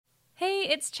Hey,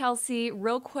 it's Chelsea.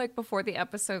 Real quick before the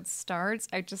episode starts,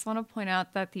 I just want to point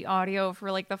out that the audio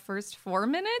for like the first 4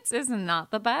 minutes is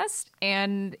not the best,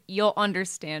 and you'll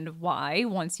understand why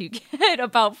once you get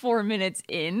about 4 minutes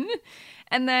in.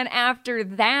 And then after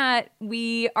that,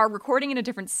 we are recording in a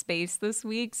different space this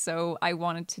week, so I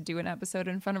wanted to do an episode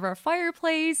in front of our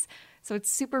fireplace. So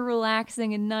it's super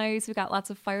relaxing and nice. We got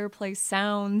lots of fireplace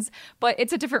sounds, but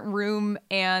it's a different room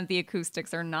and the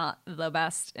acoustics are not the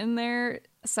best in there.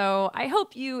 So I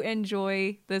hope you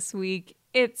enjoy this week.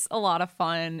 It's a lot of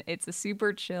fun. It's a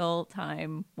super chill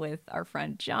time with our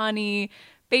friend Johnny,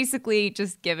 basically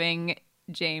just giving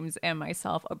James and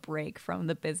myself a break from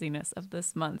the busyness of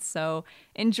this month. So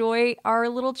enjoy our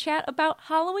little chat about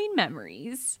Halloween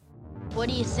memories. What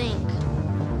do you think?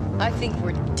 I think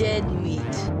we're dead meat.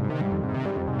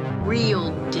 Real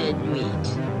dead meat. You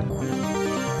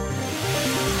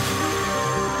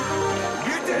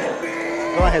dead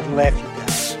meat! Go ahead and laugh, you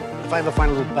guys. If I ever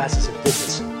find a little bastards that did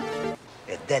this,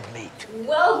 they're dead meat.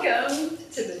 Welcome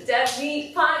to the Dead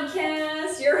Meat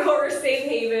Podcast, your horror safe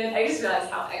haven. I just realized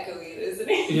how echoey it is in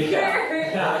here.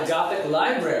 Yeah, Gothic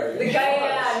Library. The guy,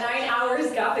 9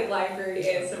 hours Gothic Library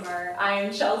ASMR. I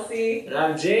am Chelsea. And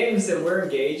I'm James, and we're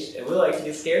engaged, and we like to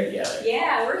get scared together.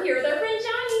 Yeah, we're here with our friend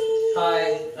Johnny.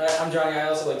 Hi, I'm Johnny. I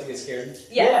also like to get scared. Yes,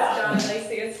 Yeah. Johnny likes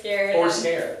to get scared. Or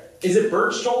scared. Is it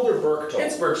Berchtold or Berchtold?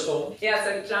 It's Berchtold. Yeah,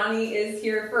 so Johnny is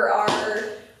here for our,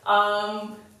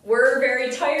 we're very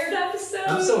tired episode.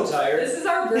 I'm so tired. This is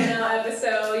our burnout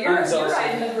episode. You're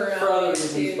riding the burnout for other wave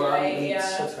reasons, too, but right? I'm Yeah.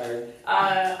 so tired.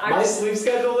 My sleep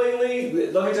schedule lately,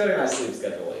 let me tell you my sleep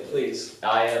schedule lately. Please.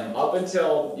 I am up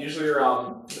until usually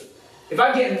around, if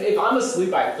I'm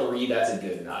asleep by 3, that's a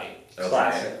good night. Okay?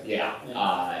 Classic. Yeah.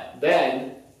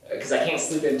 Then, because I can't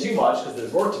sleep in too much because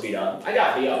there's work to be done, I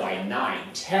gotta be up by 9,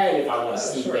 10 if I want to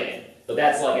sleep in. But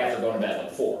that's like after going to bed at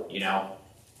like 4, you know?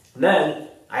 And then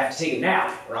I have to take a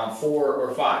nap around 4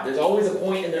 or 5. There's always a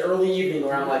point in the early evening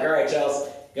where I'm like, all right,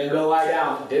 Chelsea, gonna go lie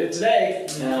down. Did it today,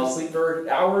 and I'll sleep for an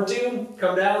hour or 2,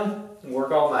 come down, and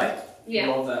work all night. Yeah.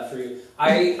 Love that for you.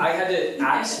 I had to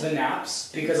axe the naps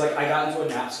because like I got into a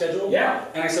nap schedule. Yeah.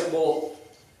 And I said, well,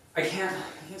 I can't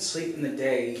sleep in the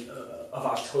day of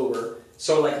October.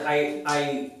 So like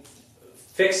I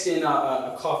fixed in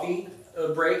a coffee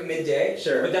break midday.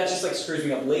 Sure. But that just like screws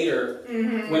me up later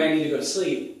when I need to go to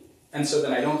sleep. And so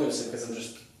then I don't go to sleep because I'm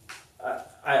just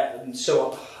I'm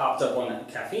so hopped up on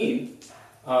caffeine.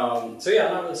 So yeah,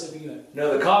 I'm not really sleeping either.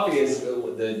 No, the coffee is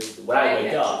when I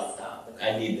wake up.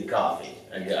 I need the coffee.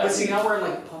 But see, now we're in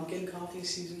like pumpkin coffee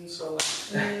season, so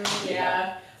like...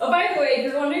 Yeah. Oh, by the way, if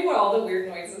you're wondering what all the weird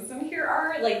noises in here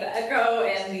are, like the echo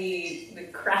and the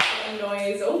crackling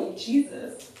noise. Oh,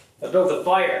 Jesus. I built a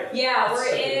fire. Yeah, we're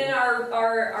so in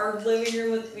our living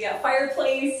room we got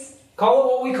fireplace. Call it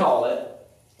what we call it.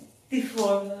 The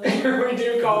formal. We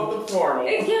do call it the formal.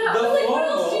 Yeah, The but like, what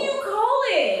formal. else do you call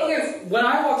it? Okay, when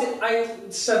I walked in, I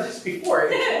said this before,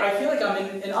 I feel like I'm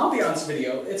in an ambiance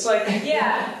video. It's like...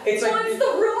 Yeah. It's well, like... it's the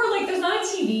room where like there's not a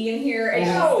TV in here. It's,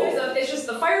 No. it's just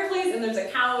the fireplace and there's a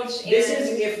couch. This and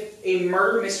is if a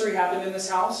murder mystery happened in this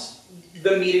house,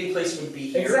 the meeting place would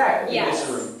be here. Exactly. Yes. This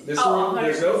room. This Oh, room,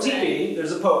 there's no 100%. TV,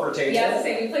 there's a poker table. Yeah, I was gonna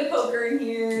say we play poker in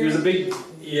here. There's a big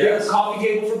Yes. coffee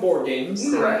table for board games.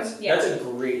 Correct. Yeah. That's a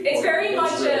great It's point. very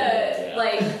much really good, yeah.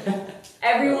 like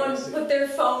everyone put their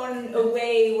phone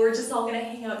away. We're just all gonna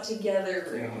hang out together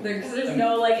because there's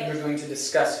no like We're going to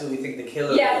discuss who we think the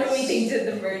killer is. who we think did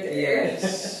the murder.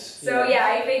 Yes. So yeah,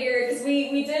 I figured because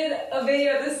we did a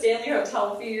video at the Stanley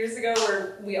Hotel a few years ago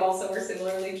where we also were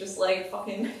similarly just like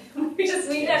fucking we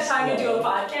didn't have time to do a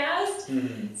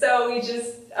podcast, so we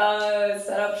just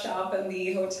set up shop in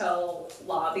the hotel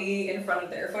lobby in front of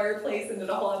their fireplace and did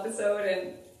a whole episode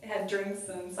and had drinks,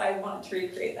 and so I wanted to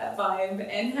recreate that vibe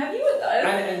and have you with us.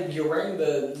 And you're wearing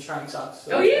the shining socks.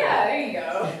 So Oh yeah, there you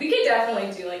go. We could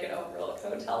definitely do like an overall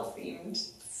hotel themed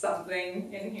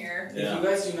something in here. If you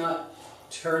guys do not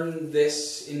turn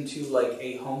this into like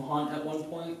a home haunt at one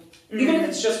point, even if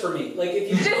it's just for me, like if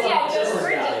you Just for just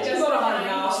want to haunted Johnny.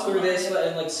 house through this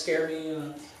and like scare me.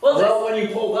 Well, When you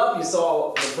pulled up, you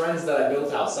saw the friends that I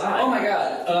built outside. Oh my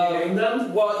god. Can you name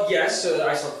them? Well, yes,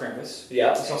 I saw Krampus.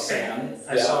 Yeah. I saw Sam.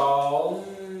 I Yeah. saw.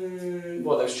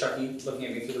 Well, there's Chucky looking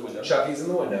at me through the window. Chucky's in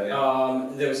the window,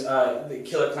 yeah. There was the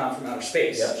killer clown from outer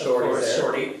space. Yeah, of Shorty's course, there.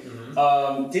 Shorty.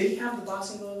 Did he have the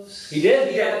boxing gloves? He did.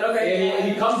 Okay.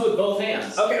 And he comes with both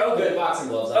hands. Okay. Oh, good. Boxing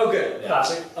gloves. Oh, good. Yeah.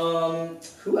 Classic.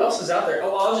 Who else is out there?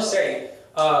 Oh, I'll just say,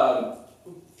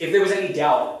 if there was any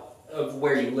doubt of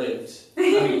where you lived, I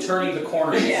mean, turning the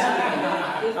corner.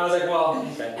 Yeah. I was like, well,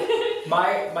 okay.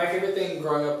 My favorite thing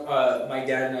growing up, my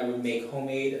dad and I would make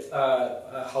homemade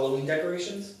Halloween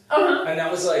decorations, and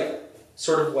that was like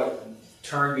sort of what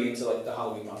turned me into like the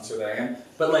Halloween monster that I am.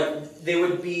 But like they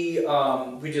would be,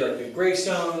 we do like the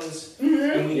gravestones,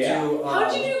 and we do.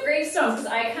 How'd you do gravestones? Because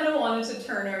I kind of wanted to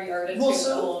turn our yard into. Well,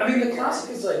 so I mean, the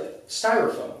classic is like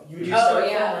styrofoam. You would use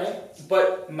styrofoam, right?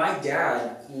 But my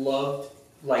dad loved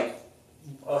like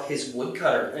his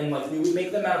woodcutter, and like we would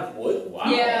make them out of wood. Wow.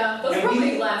 Yeah, those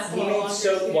probably last a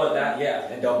lot longer.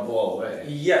 And don't blow away.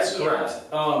 Yes, correct.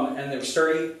 And they're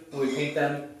sturdy. We would paint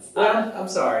them. I'm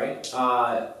sorry.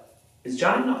 Is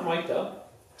Johnny not mic'd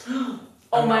up?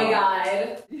 Oh my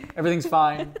god. Everything's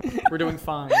fine. We're doing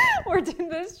fine.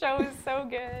 This show is so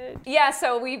good. Yeah,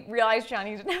 so we realized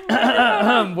Johnny didn't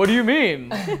have What do you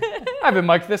mean? I've been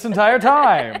mic'd this entire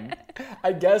time.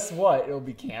 I guess what? It'll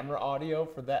be camera audio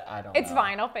for that? I don't know. It's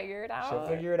fine, I'll figure it out. She'll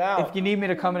figure it out. If you need me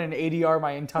to come in and ADR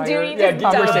my entire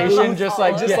conversation, just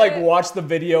like watch the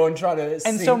video and try to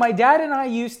And so my dad and I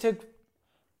used to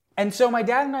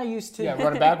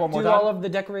run it back one more do time. all of the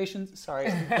decorations.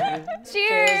 Sorry.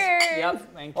 Cheers!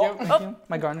 Yep, thank you. Thank you.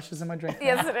 My garnish is in my drink.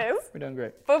 Yes, it is. We're doing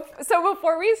great. So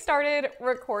before we started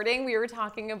recording, we were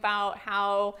talking about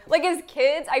how, like as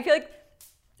kids, I feel like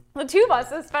the two of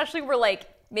us especially were like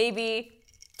maybe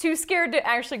too scared to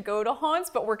actually go to haunts,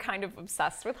 but we're kind of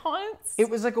obsessed with haunts. It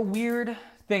was like a weird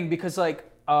thing because like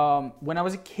when I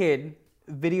was a kid,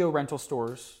 video rental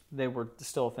stores, they were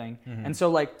still a thing. And so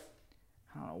like,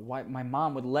 I don't know why my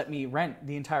mom would let me rent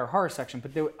the entire horror section,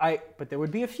 but there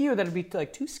would be a few that would be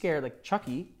like too scared. Like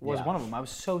Chucky was one of them. I was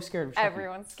so scared of Chucky.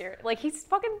 Everyone's scared. Like he's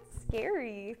fucking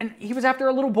scary. And he was after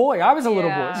a little boy. I was a little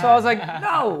boy, so I was like,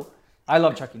 no. I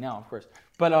love Chucky now, of course,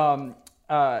 but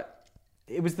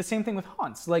it was the same thing with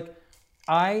haunts. Like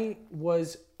I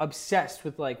was obsessed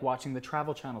with like watching the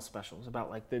Travel Channel specials about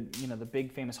like the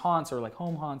big famous haunts or like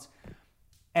home haunts,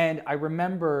 and I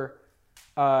remember.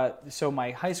 So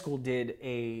my high school did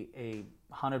a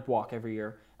haunted walk every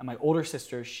year, and my older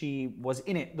sister, she was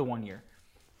in it the one year,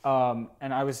 and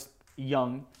I was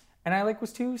young, and I like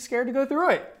was too scared to go through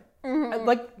it.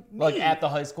 Like at the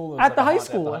high school. At the high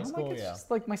school, I'm like, it's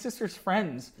just like my sister's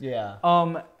friends. Yeah.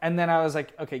 And then I was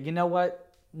like, okay, you know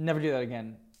what? Never do that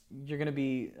again. You're gonna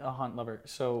be a haunt lover.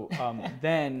 So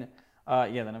then I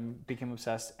became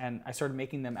obsessed, and I started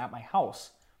making them at my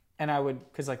house, and I would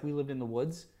because like we lived in the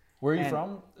woods. Where are you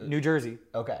from? New Jersey.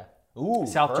 Okay. Ooh,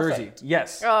 South perfect. Jersey.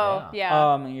 Yes. Oh,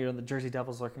 yeah. The Jersey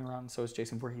Devil's lurking around, so is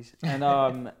Jason Voorhees. And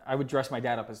I would dress my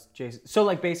dad up as Jason. So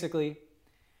like basically,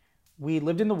 we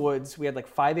lived in the woods. We had like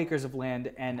 5 acres of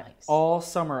land, and all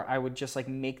summer I would just like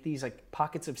make these like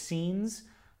pockets of scenes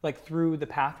like through the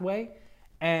pathway,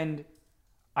 and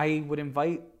I would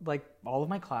invite like all of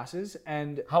my classes.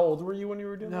 And how old were you when you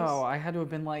were doing this? No, I had to have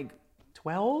been like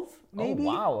 12, maybe. Oh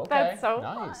wow! Okay. That's so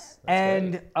nice.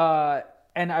 And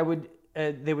I would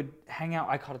they would hang out.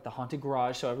 I called it the haunted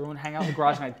garage. So everyone would hang out in the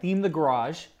garage, and I'd theme the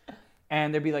garage,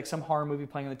 and there'd be like some horror movie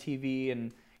playing on the TV,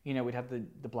 and we'd have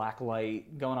the black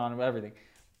light going on and everything.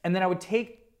 And then I would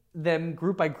take them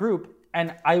group by group,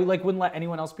 and I like wouldn't let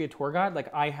anyone else be a tour guide.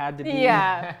 Like I had to be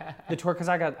the tour because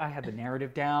I had the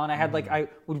narrative down. I had like I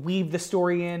would weave the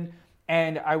story in.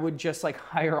 And I would just like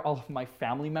hire all of my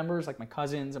family members, like my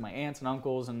cousins and my aunts and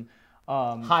uncles, and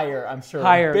hire. I'm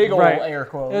sure. Big old air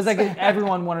quotes. It was like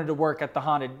everyone wanted to work at the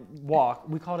haunted walk.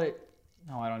 We called it.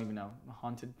 No, I don't even know.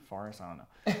 Haunted forest. I don't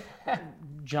know.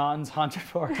 John's haunted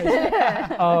forest.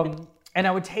 And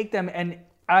I would take them, and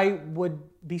I would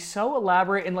be so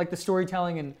elaborate in like the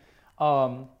storytelling, and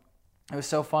it was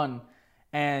so fun.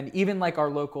 And even like our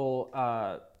local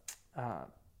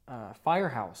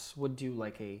firehouse would do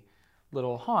like a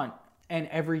little haunt, and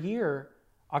every year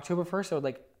October 1st I would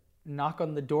like knock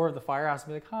on the door of the firehouse and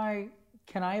be like, hi,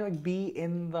 can I like be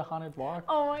in the haunted walk?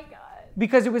 Oh my god.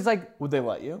 Because it was like, would they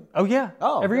let you? Oh yeah.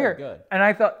 Oh, every good, year. Good. And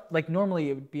I thought like normally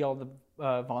it would be all the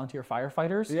volunteer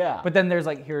firefighters. Yeah. But then there's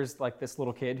like here's like this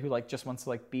little kid who like just wants to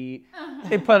like be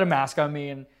they put a mask on me,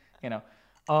 and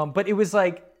but it was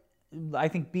like I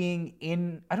think being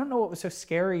in, I don't know what was so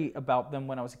scary about them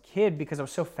when I was a kid because I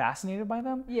was so fascinated by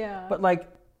them. Yeah. But like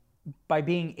by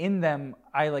being in them,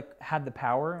 I like had the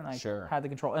power and I had the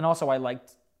control. And also I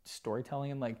liked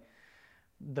storytelling and like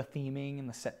the theming and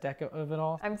the set deck of it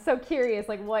all. I'm so curious,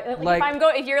 like what,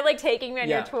 if you're like taking me on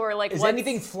your tour, like is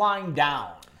anything flying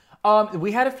down?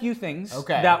 We had a few things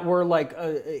that were like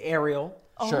aerial.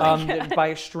 Sure. By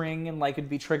a string, and like it'd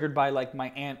be triggered by like my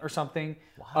aunt or something.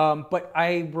 Wow. But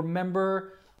I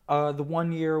remember the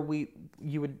one year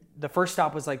the first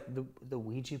stop was like the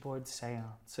Ouija board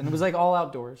seance, and it was like all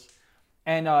outdoors.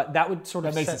 And that would sort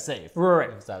of That makes it safe. Right.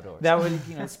 If it's outdoors. That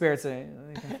would, spirits they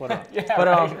can float out.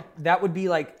 But that would be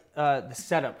like the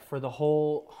setup for the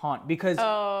whole haunt, because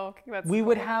we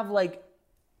would have like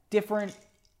different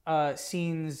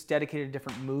scenes dedicated to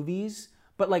different movies.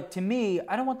 But like, to me,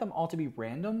 I don't want them all to be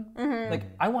random. Like,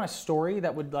 I want a story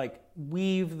that would like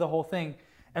weave the whole thing.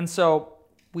 And so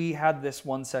we had this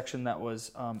one section that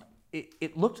was,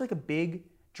 it looked like a big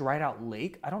dried out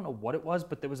lake. I don't know what it was,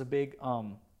 but there was a big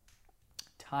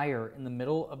tire in the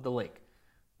middle of the lake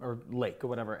or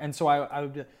whatever. And so I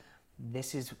would be like,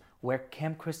 this is where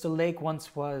Camp Crystal Lake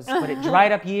once was, but it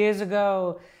dried up years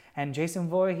ago. And Jason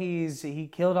Voorhees, he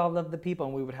killed all of the people.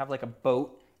 And we would have like a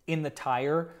boat in the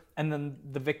tire. And then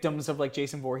the victims of like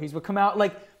Jason Voorhees would come out,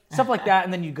 like stuff like that.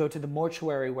 And then you go to the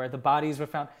mortuary where the bodies were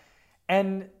found.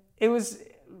 And it was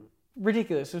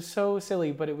ridiculous. It was so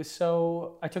silly, but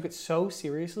I took it so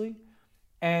seriously.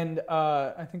 And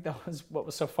I think that was what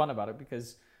was so fun about it,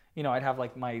 because, I'd have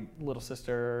like my little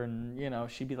sister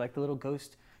and, she'd be like the little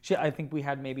ghost. I think we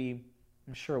had I'm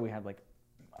sure we had like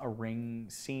a ring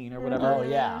scene or whatever. Oh,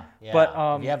 yeah. But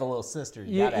if you have a little sister,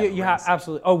 you have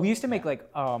absolutely. Oh, we used to make like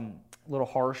little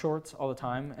horror shorts all the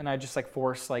time, and I just like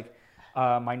force like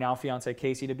my now fiance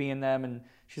Casey to be in them, and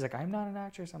she's like, I'm not an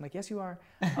actress. I'm like, yes, you are.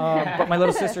 But my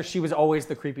little sister, she was always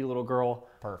the creepy little girl.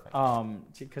 Perfect.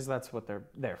 Because that's what they're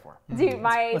there for. Dude,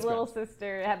 my little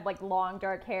sister had like long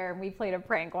dark hair, and we played a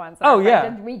prank once.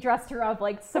 And we dressed her up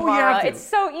like Samara. It's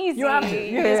so easy. You have to.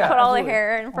 You just put all the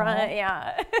hair in front.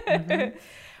 Yeah.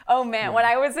 Oh man, when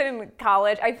I was in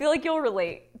college, I feel like you'll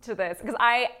relate to this, because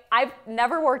I've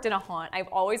never worked in a haunt. I've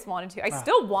always wanted to. I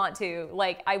still want to.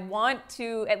 Like, I want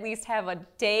to at least have a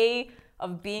day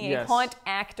of being a haunt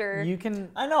actor. You can.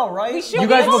 I know, right? You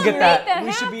guys will get that.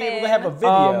 We should be able to have a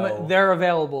video. They're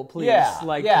available, please.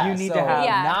 You need to have.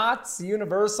 Knott's,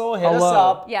 Universal, hit us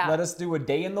up. Yeah. Let us do a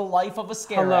day in the life of a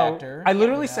scare actor. I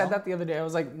literally said that the other day. I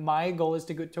was like, my goal is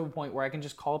to get to a point where I can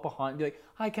just call up a haunt and be like,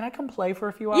 hi, can I come play for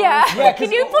a few hours? Yeah.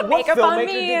 Can you put makeup on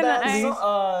me?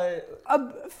 I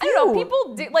don't know.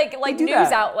 People do like news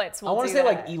outlets will do I want to say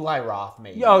like Eli Roth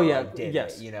maybe. Oh yeah.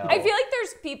 Yes. I feel like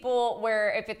there's people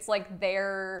where if it's like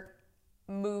their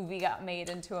movie got made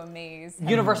into a maze.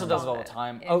 Universal does it all the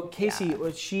time. Casey,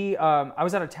 she I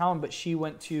was out of town, but she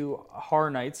went to Horror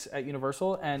Nights at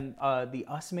Universal and the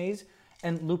Us maze,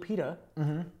 and Lupita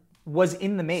was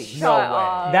in the maze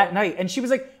that night, and she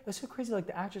was like, it was so crazy, like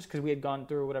the actress, because we had gone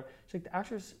through whatever. She's like, the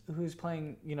actress who's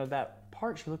playing, that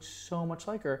part, she looks so much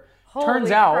like her.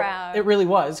 Turns out it really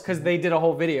was, because they did a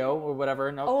whole video or whatever.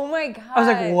 And oh my god! I was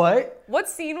like, what? What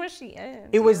scene was she in?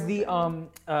 It was the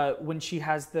when she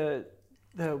has the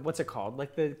what's it called,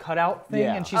 like the cutout thing,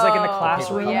 and she's like in the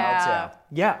classroom.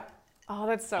 Yeah. Oh,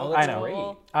 that's so cool.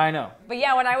 Great. I know. But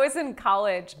yeah, when I was in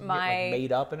college,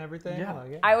 made up and everything.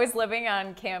 I was living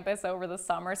on campus over the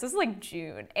summer. So this is like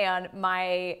June, and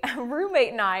my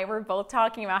roommate and I were both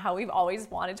talking about how we've always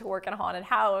wanted to work in a haunted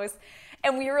house,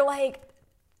 and we were like,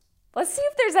 let's see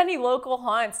if there's any local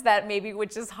haunts that maybe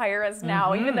would just hire us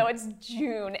now, even though it's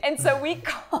June. And so we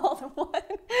called one,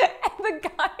 and the guy,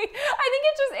 I think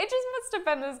it just must have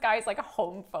been this guy's like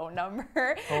home phone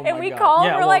number. And we called,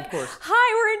 we're like,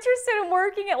 hi, we're interested in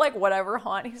working at like whatever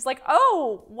haunt. He's like,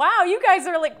 oh, wow, you guys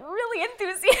are like really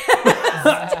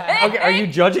enthusiastic. Okay, are you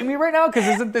judging me right now? Because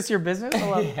isn't this your business?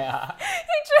 Yeah.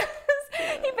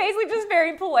 He basically just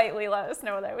very politely let us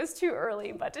know that it was too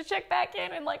early, but to check back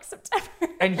in like September.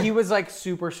 And he was like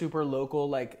super, super local,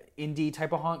 like indie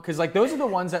type of haunt. Because like those are the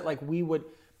ones that like we would,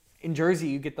 in Jersey,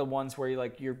 you get the ones where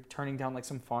you're turning down like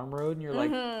some farm road and you're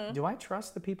like, do I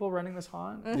trust the people running this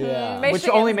haunt? Yeah. Which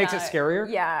only makes it scarier.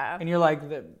 Yeah. And you're like,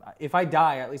 if I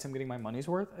die, at least I'm getting my money's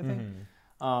worth, I think.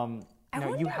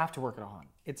 You have to work at a haunt.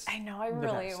 I know, I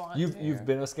really want to. You've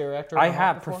been a scare actor? I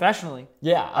have, professionally.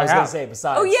 Yeah, I was going to say,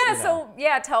 besides. Oh,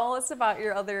 yeah, tell us about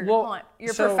your other haunt,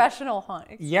 your professional haunt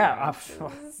experience.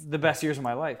 Yeah, the best years of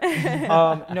my life.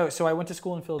 So I went to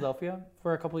school in Philadelphia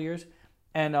for a couple of years,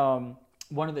 and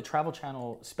one of the Travel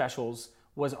Channel specials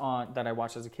that I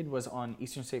watched as a kid was on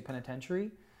Eastern State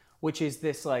Penitentiary, which is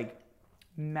this like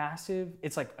massive,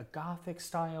 it's like a Gothic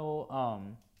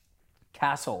style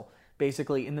castle,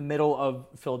 basically in the middle of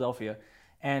Philadelphia.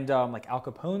 And like Al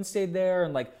Capone stayed there,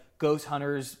 and like ghost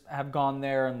hunters have gone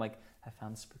there, and like have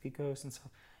found spooky ghosts and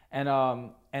stuff.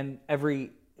 And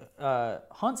every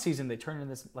haunt season they turn into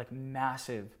this like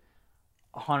massive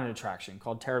haunted attraction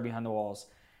called Terror Behind the Walls.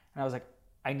 And I was like,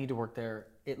 I need to work there.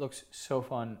 It looks so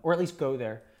fun, or at least go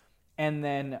there. And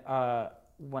then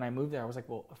when I moved there, I was like,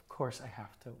 well, of course I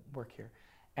have to work here.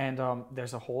 And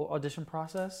there's a whole audition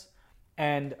process.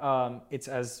 and it's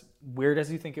as weird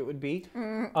as you think it would be.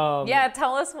 Yeah,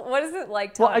 tell us, what is it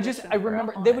like? Well, I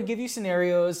remember they would give you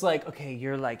scenarios like, okay,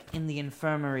 you're like in the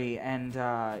infirmary and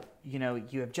you know,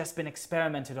 you have just been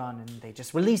experimented on and they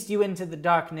just released you into the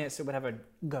darkness or whatever,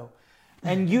 go.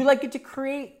 And you like get to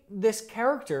create this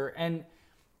character and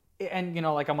you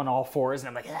know, like I'm on all fours and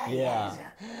I'm like,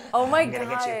 oh my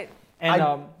God.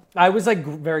 And I was like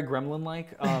very gremlin-like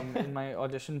in my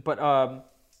audition, but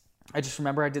I just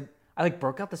remember I like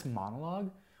broke out this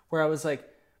monologue where I was like,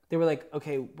 they were like,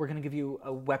 okay, we're gonna give you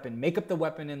a weapon, make up the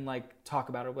weapon and like talk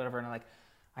about it or whatever. And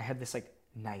I had this like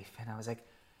knife and I was like,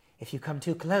 if you come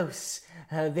too close,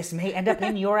 this may end up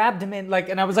in your abdomen. Like,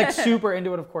 and I was like super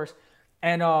into it, of course.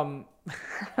 And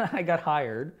I got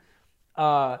hired,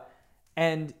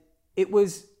 and it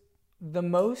was the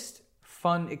most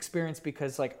fun experience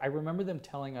because like I remember them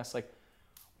telling us like,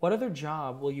 what other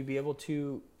job will you be able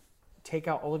to take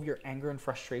out all of your anger and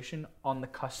frustration on the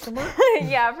customer?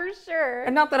 Yeah, for sure.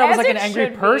 And not that I was like an angry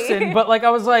person, but like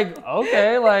I was like,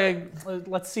 okay, like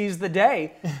let's seize the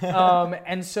day.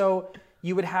 And so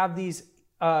you would have these,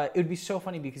 it would be so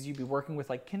funny because you'd be working with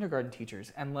like kindergarten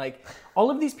teachers and like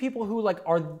all of these people who like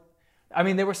are, I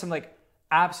mean, there were some like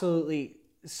absolutely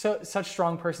such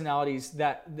strong personalities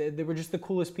that they were just the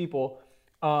coolest people.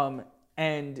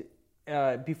 And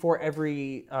before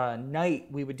every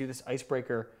night we would do this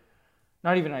icebreaker.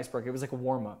 Not even an icebreaker, it was like a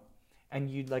warm-up. And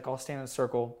you'd like all stand in a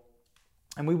circle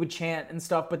and we would chant and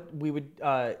stuff, but we would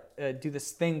do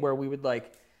this thing where we would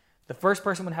like, the first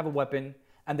person would have a weapon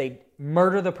and they'd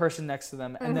murder the person next to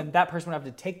them, and then that person would have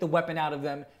to take the weapon out of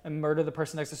them and murder the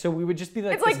person next to them. So we would just be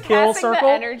like, it's this like kill passing circle.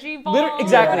 The energy ball.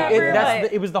 Exactly.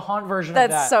 It was the haunt version of that.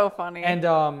 That's so funny. And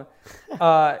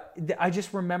I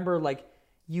just remember like,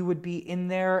 you would be in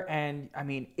there and I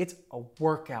mean, it's a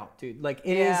workout, dude. Like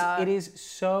it is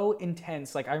so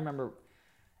intense. Like I remember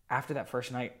after that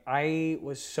first night, I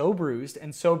was so bruised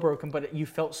and so broken, but you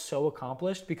felt so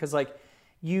accomplished because like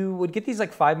you would get these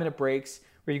like 5-minute breaks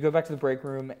where you go back to the break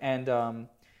room and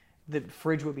the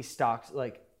fridge would be stocked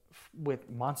like with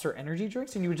Monster Energy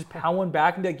drinks and you would just pound one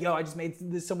back and be like, yo, I just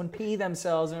made someone pee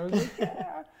themselves. And I was like,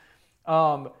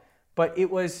 yeah. But it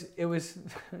was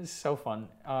so fun.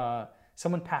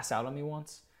 Someone passed out on me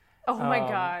once. Oh my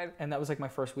God. And that was like my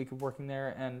first week of working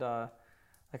there. And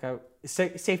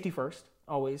safety first,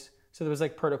 always. So there was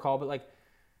like protocol, but like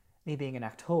me being an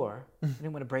actor, I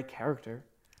didn't want to break character.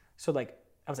 So like,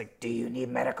 I was like, do you need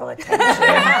medical attention?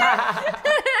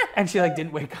 And she like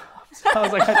didn't wake up. So I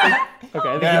was like, okay, I think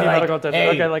you need medical attention. Hey.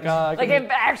 Okay, like it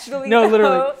actually no, knows.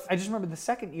 literally. I just remember the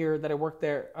second year that I worked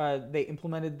there, they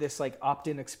implemented this like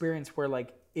opt-in experience where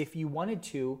like, if you wanted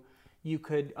to, you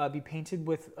could be painted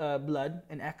with blood,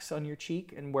 an X on your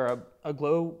cheek, and wear a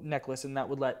glow necklace, and that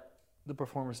would let the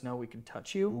performers know we could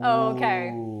touch you. Oh, okay.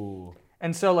 Ooh.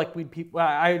 And so, like,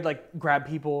 I'd like grab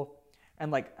people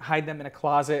and like hide them in a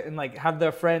closet, and like have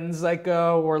their friends like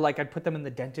go, or like I'd put them in the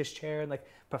dentist chair and like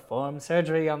perform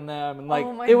surgery on them, and like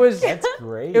That's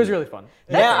great. It was really fun.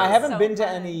 I haven't been to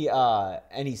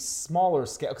any smaller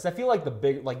scale because I feel like the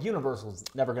big like Universal's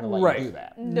never gonna let you do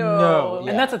that. No.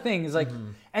 And that's the thing is like,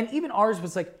 and even ours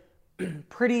was like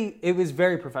pretty. It was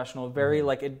very professional, very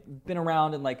like it'd been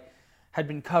around and like had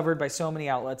been covered by so many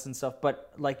outlets and stuff.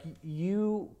 But like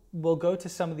you will go to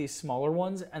some of these smaller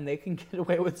ones and they can get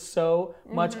away with so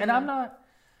much. And I'm not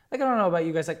like, I don't know about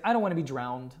you guys. Like I don't want to be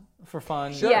drowned for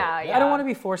fun. Sure. Yeah. I don't want to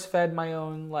be force fed my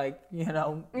own like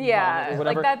vomit or whatever.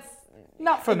 Like that's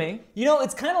not for me. You know,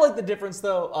 it's kind of like the difference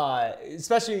though,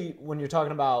 especially when you're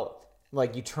talking about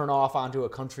like you turn off onto a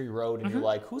country road and you're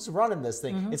like, who's running this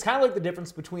thing? It's kind of like the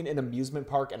difference between an amusement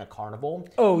park and a carnival.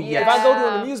 Oh yeah. If I go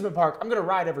to an amusement park, I'm gonna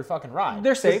ride every fucking ride.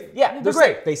 They're safe. Yeah, they're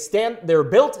great. They're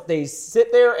built, they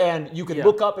sit there and you can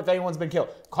look up if anyone's been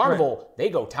killed. Carnival, they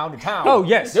go town to town. Oh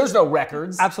yes. There's no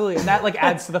records. Absolutely. And that like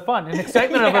adds to the fun and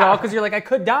excitement of it all because you're like, I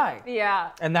could die. Yeah.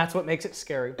 And that's what makes it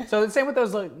scary. So the same with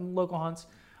those like local haunts.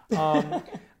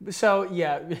 So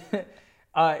yeah.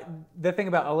 The thing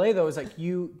about LA though is like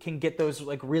you can get those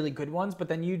like really good ones, but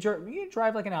then you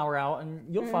drive like an hour out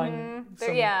and you'll find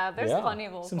some, there's plenty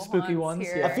of some spooky ones.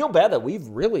 Here. I feel bad that we've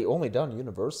really only done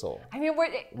Universal. I mean,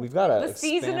 we've got to the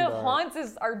season of haunts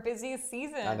is our busiest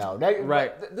season. I know,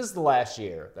 right? This is the last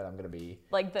year that I'm going to be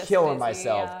like this killing busy,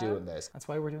 myself doing this. That's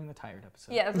why we're doing the tired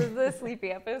episode. Yeah, this is the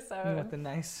sleepy episode with the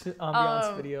nice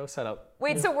ambiance video setup.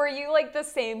 Wait, so were you like the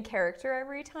same character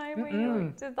every time when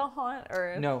you did the haunt,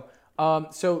 or no?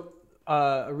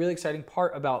 A really exciting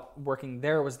part about working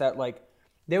there was that like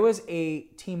there was a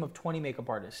team of 20 makeup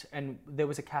artists and there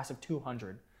was a cast of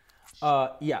 200.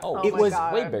 Yeah. Oh, it my was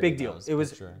God. way bigger big than deal. I was It was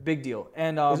picturing. big deal.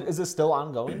 And Is this still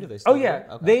ongoing? Do they still oh do yeah, it?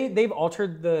 Okay. they've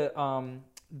altered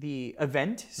the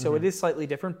event, so it is slightly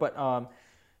different. But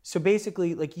so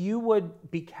basically, like you would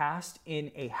be cast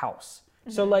in a house.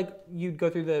 So like you'd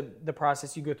go through the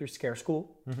process. You go through scare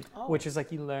school, which is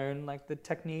like you learn like the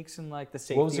techniques and like the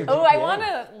safety. What was your Oh, I want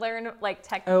to learn like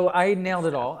techniques. Oh, I nailed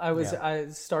it all. I was Yeah.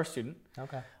 a star student.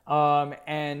 Okay.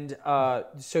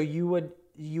 So you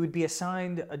would be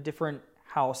assigned a different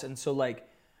house, and so like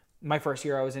my first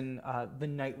year I was in the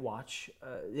Night Watch,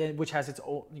 which has its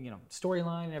own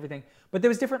storyline and everything. But there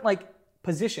was different like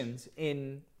positions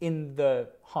in the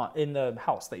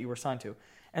house that you were assigned to,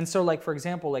 and so like for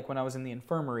example, like when I was in the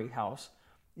infirmary house,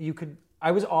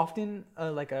 I was often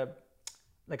like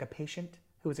a patient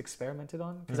who was experimented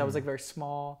on because I was like very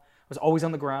small. I was always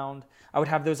on the ground. I would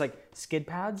have those like skid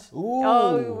pads. Ooh.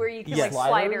 Oh, where you can like Yes.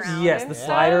 slide around. Yes, and the stuff?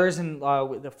 sliders and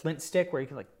with the flint stick where you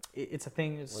can like it's a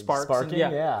thing. It sparks. Sparking?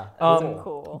 Yeah.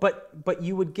 Cool. But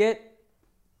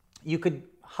you could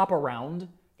hop around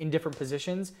in different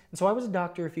positions. And so I was a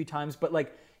doctor a few times, but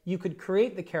like you could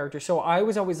create the character. So I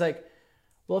was always like,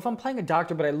 well, if I'm playing a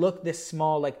doctor, but I look this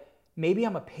small, like maybe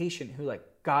I'm a patient who like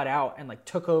got out and like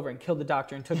took over and killed the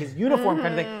doctor and took his uniform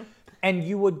kind of thing. And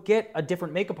you would get a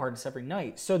different makeup artist every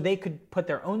night. So they could put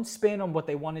their own spin on what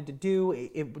they wanted to do,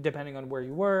 depending on where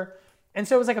you were. And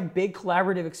so it was like a big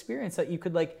collaborative experience that you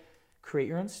could like create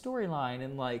your own storyline.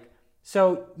 And like,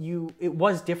 so it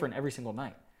was different every single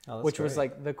night, which was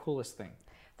great. like the coolest thing.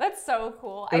 That's so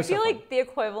cool. It I was so feel fun. like the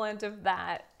equivalent of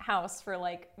that house for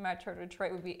like Metro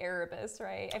Detroit would be Erebus,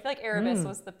 right? I feel like Erebus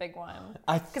was the big one.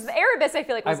 Because the Erebus, I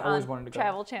feel like was I've always on wanted to go.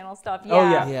 Travel Channel stuff. Oh,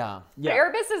 yeah. Yeah. But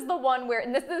Erebus is the one where,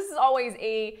 and this is always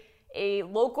a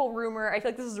local rumor. I feel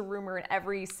like this is a rumor in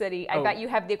every city. I bet you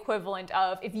have the equivalent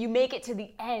of if you make it to the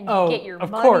end, you get your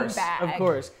money back. Of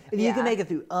course. If you Yeah. can make it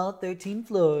through all 13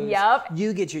 floors, Yep.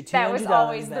 you get your $200 That was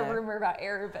always the back. rumor about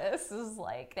Erebus. Is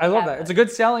like they I love have that. It's a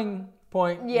good selling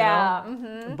point. Yeah, You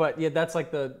know? But yeah, that's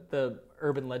like the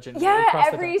urban legend. Yeah, across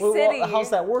the every town. city. How's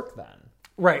that work then?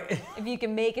 Right. If you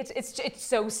can make it, it's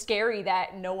so scary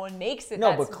that no one makes it. No,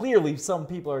 That's- but clearly some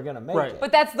people are gonna make Right. it.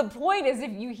 But that's the point. Is if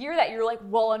you hear that, you're like,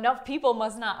 well, enough people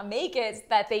must not make it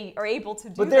that they are able to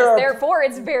do But this. there are- Therefore,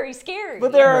 it's very scary.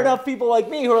 But there are enough people like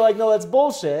me who are like, no, that's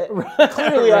bullshit.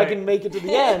 Clearly, I Right. can make it to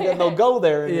the end, and they'll go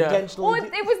there and Yeah. intentionally. Well,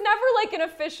 it was never like an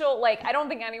official. Like, I don't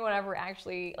think anyone ever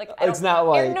actually like. I It's don't- not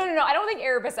like- No. I don't think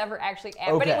Erebus ever actually.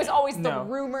 But Okay. it was always the No.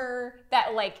 rumor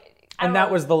that like. I And don't that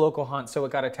know. was the local hunt, so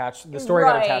it got attached. The story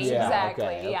right, got attached. to Yeah, that. exactly.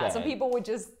 okay, Yeah. okay. So people would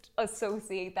just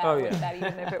associate that Oh, with yeah. that,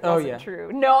 even if it Oh, wasn't yeah.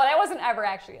 true. No, that wasn't ever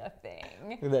actually a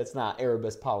thing. That's not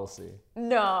Erebus policy.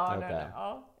 No. Okay.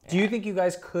 Do you think you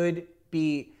guys could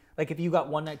be like if you got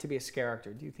one night to be a scare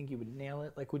actor? Do you think you would nail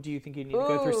it? Like, would you think you need to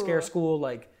go through scare Ooh. school?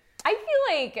 Like, I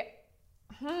feel like.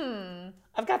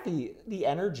 I've got the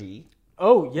energy.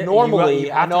 oh yeah. Normally,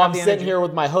 you I have to know have I'm the sitting energy. here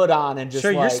with my hood on and just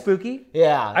Sure, like, you're spooky.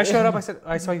 Yeah. I showed up.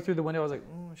 I saw you through the window. I was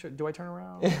like, do I turn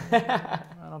around?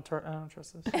 I don't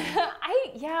trust this.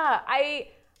 I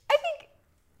think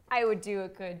I would do a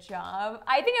good job.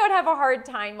 I think I would have a hard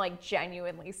time like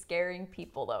genuinely scaring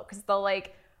people though, because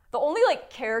the only like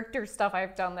character stuff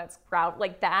I've done that's crowd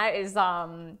like that is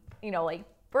like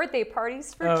birthday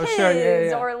parties for kids Sure,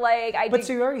 yeah. or like But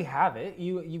so you already have it.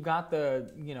 You got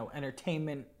the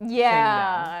entertainment.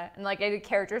 yeah, and like I did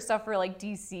character stuff for like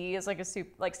DC as like a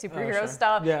superhero sure.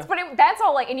 stuff. Yeah. But that's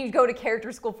all like, and you go to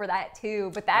character school for that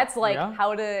too. But that's like Yeah.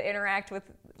 how to interact with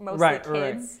mostly Right.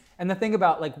 kids. And the thing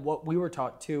about like what we were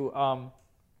taught too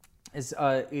is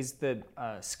the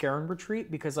scare and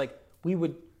retreat, because like we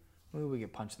would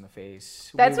get punched in the face.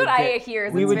 That's We what would I hear,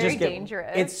 is we it's would very just get,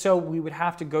 dangerous. It's so we would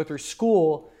have to go through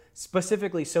school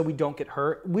specifically so we don't get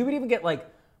hurt. We would even get like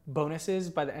bonuses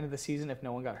by the end of the season if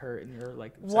no one got hurt in your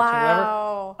like section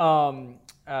Wow. or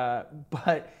whatever.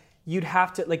 But you'd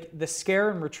have to like the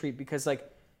scare and retreat, because like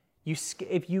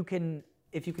if you can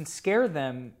scare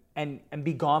them and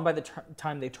be gone by the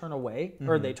time they turn away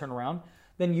or they turn around,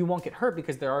 then you won't get hurt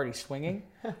because they're already swinging.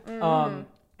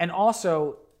 And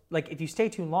also, like if you stay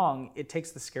too long, it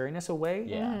takes the scariness away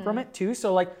from it too.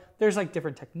 So like there's like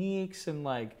different techniques and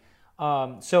like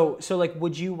so like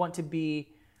would you want to be,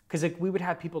 because like we would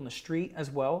have people in the street as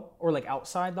well or like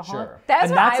outside the haunt. Sure. That's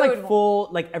and what that's I like would- full,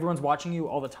 like everyone's watching you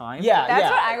all the time. Yeah, That's yeah.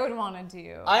 what I would want to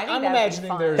do. I think I'm that'd be imagining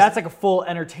fun. there's- That's like a full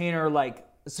entertainer, like,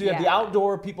 So you have the Yeah.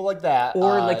 outdoor people like that.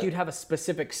 or like you'd have a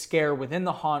specific scare within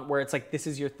the haunt where it's like, this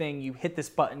is your thing, you hit this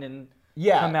button and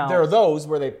come out. there are those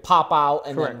where they pop out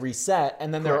and then Correct. reset,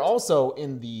 and then there are also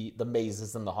in the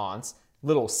mazes and the haunts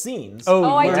little scenes. Oh,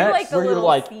 I do yes. like the where you're little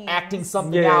like scenes. acting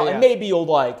something Yeah, out, yeah. and maybe you'll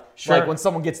like when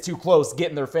someone gets too close, get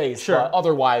in their face. Sure. But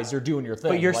otherwise, you're doing your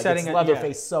thing. But you're like setting it's it-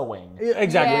 Leatherface sewing.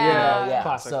 Exactly. Yeah. Yeah.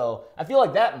 Classic. So I feel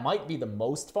like that might be the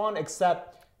most fun,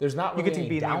 except there's not really get to any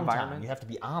be in the downtime. environment. You have to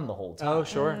be on the whole time. Oh,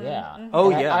 sure. Yeah. Oh,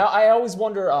 And yeah. I always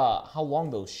wonder how long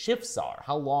those shifts are.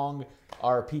 How long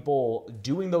are people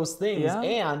doing those things, Yeah.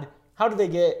 and how do they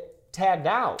get tagged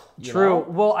out? you True. know?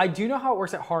 Well, I do know how it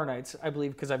works at Horror Nights, I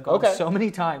believe, because I've gone Okay. so many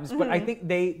times. But I think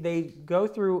they go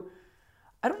through.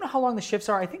 I don't know how long the shifts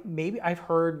are. I think I've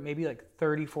heard maybe like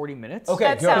 30, 40 minutes. Okay,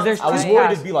 That good. sounds There's I was two worried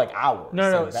casts. it'd be like hours.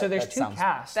 No. that- So there's that two sounds-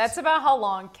 casts. That's about how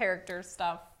long character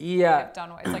stuff Yeah. get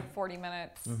done with. It's like 40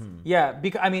 minutes. Yeah,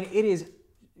 because I mean it is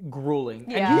grueling,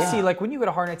 and Yeah. you see like when you go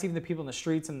to Hard Nights, even the people in the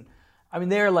streets, and I mean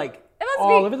they're like It must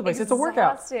all be over the place. It's a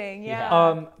workout. exhausting,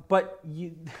 yeah. But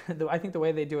I think the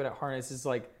way they do it at Hard Nights is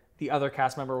like the other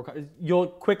cast member will you'll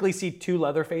quickly see two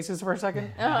leather faces for a 2nd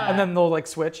and then they'll like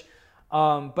switch.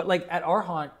 But like at our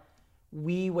haunt,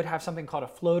 we would have something called a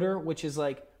floater, which is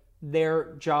like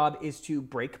their job is to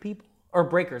break people or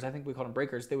breakers. I think we call them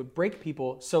breakers. They would break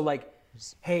people. So like,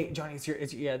 hey Johnny,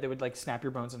 yeah. They would like snap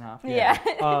your bones in half. Yeah.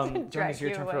 Johnny, Drag it's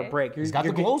your you turn for away. a break. He's got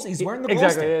the glow. He's wearing the glow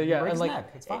exactly. stick. Yeah. He breaks And like, his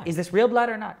neck. It's fine. is this real blood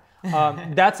or not?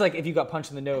 That's like if you got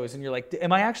punched in the nose and you're like,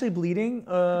 am I actually bleeding? Dude,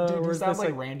 or you is sound this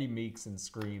like Randy Meeks in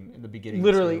Scream in the beginning.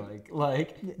 Literally.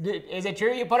 Like, is it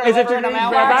true you put a Is it liver in a your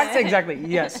mailbox? Exactly.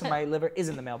 Yes, my liver is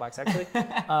in the mailbox actually.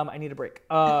 I need a break.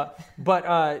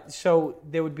 So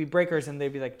there would be breakers, and they'd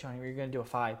be like, Johnny, we're gonna do a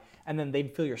 5, and then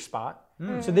they'd fill your spot.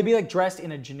 So they'd be like dressed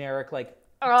in a generic like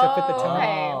to fit the tone.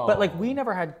 okay. But like we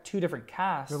never had two different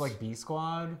casts. They're like B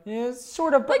Squad. yeah,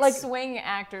 sort of, but like like swing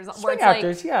actors. Where swing it's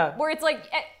actors, like, yeah. Where it's like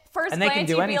at first And they can glance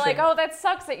do you'd be like, anything. oh, that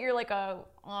sucks that you're like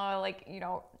like you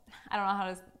know, I don't know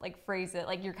how to like phrase it.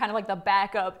 Like you're kind of like the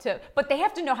backup to, but they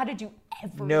have to know how to do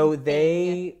everything. No,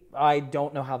 I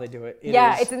don't know how they do it.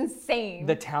 Yeah, is it's insane.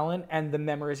 the talent and the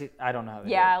memorization. I don't know how they do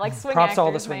it. Yeah, like swing Props actors. to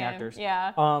all the swing man. actors.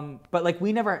 Yeah. But like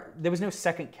there was no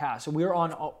second cast, so we were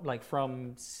on like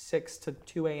from 6 to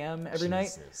 2 a.m. every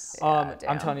night. I'm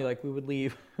damn. telling you, like we would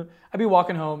leave. I'd be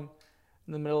walking home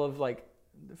in the middle of like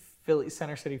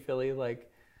Center City, Philly. Like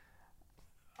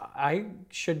I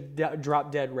should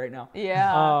drop dead right now.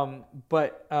 Yeah.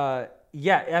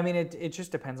 Yeah, I mean it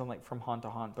just depends on like from haunt to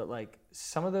haunt, but like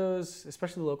some of those,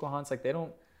 especially the local haunts, like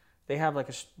they have like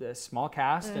a small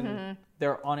cast and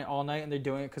they're on it all night and they're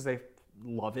doing it because they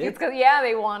love it. It's because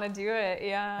they want to do it.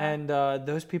 Yeah. And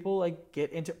those people like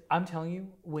get into. I'm telling you,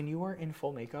 when you are in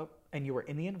full makeup and you are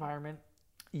in the environment,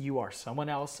 you are someone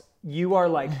else. You are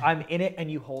like I'm in it,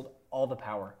 and you hold all the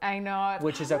power. I know.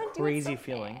 Which is a crazy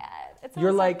feeling. It's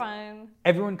You're so like fun.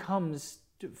 everyone comes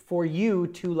for you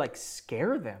to like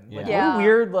scare them. Like, Yeah. what a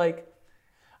weird like.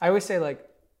 I always say like,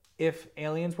 if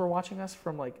aliens were watching us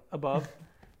from like above,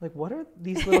 like what are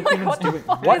these little humans what the doing?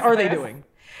 fuck What is are they this? doing?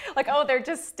 Like, oh, they're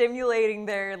just stimulating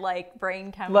their like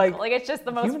brain chemical. Like, Like it's just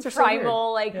the humans most are so weird.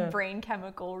 primal like Yeah. brain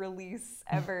chemical release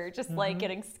ever. Just like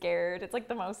getting scared. It's like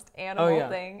the most animal yeah.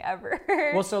 thing ever.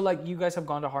 Well, so like you guys have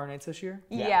gone to Horror Nights this year.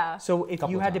 yeah. So if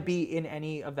Couple you had to times. be in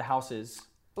any of the houses,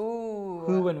 Ooh.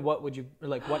 who and what would you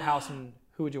like? What house and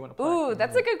who would you want to play? Ooh,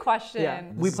 that's a good question. Yeah,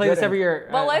 we is play good this every year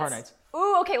Well, at Horror let's. Nights.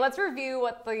 Ooh, okay. Let's review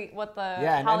what the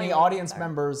Yeah, and any Hollywood audience ones are.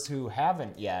 members who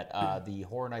haven't yet, the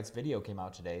Horror Nights video came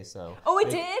out today, so Oh, it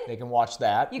they, did? They can watch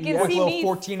that. You can Quick see little me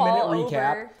 14-minute fall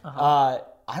recap. over.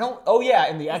 I don't. Oh yeah,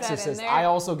 in The that in Exorcist, there? I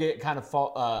also get kind of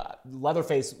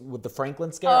Leatherface with the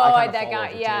Franklin scare. Oh, I kind that of fall got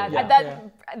over yeah.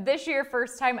 too. This year,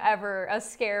 first time ever, a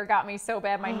scare got me so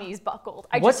bad my knees buckled.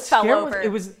 I What just fell scare was- over.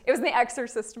 it was- in the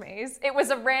Exorcist maze. It was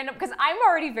a random because I'm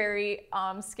already very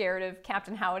scared of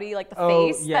Captain Howdy, like the Oh,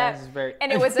 face. yeah, that, this is very-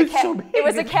 and it was a It's so big. it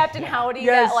was a Captain Howdy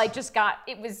Yes. that like just got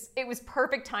it was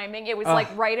perfect timing. It was like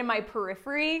right in my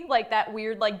periphery, like that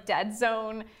weird like dead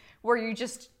zone where you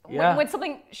just Yeah. when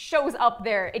something shows up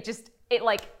there,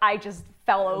 I just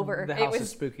fell over. The it house was is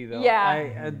spooky though.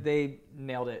 Yeah. they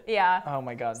nailed it. Yeah. Oh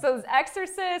my god. So there's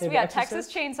Exorcist, we The got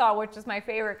Exorcist? Texas Chainsaw, which is my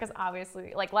favorite because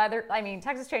obviously, like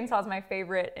Texas Chainsaw is my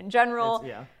favorite in general. It's-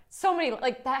 yeah. So many,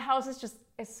 like that house is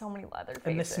so many leather faces.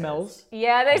 And the smells.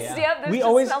 Yeah, this We just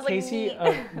always, smells like Casey,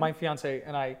 meat. my fiance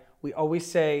and I, we always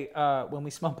say when we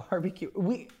smell barbecue,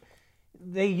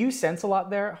 they use scents a lot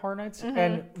there at Horror Nights,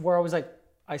 and we're always like,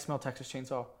 I smell Texas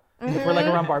Chainsaw. If we're like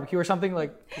around barbecue or something,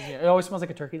 like it always smells like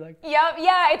a turkey leg.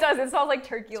 Yeah, it does. It smells like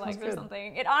turkey legs or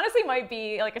something. It honestly might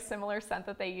be like a similar scent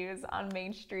that they use on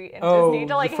Main Street in Disney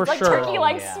to like, for like sure. turkey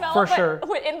leg smell, For but sure.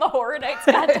 in the Horror Nights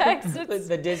context.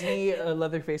 The Disney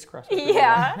Leatherface crossover.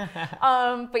 Yeah.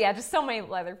 But yeah, just so many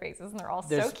leather faces, and they're all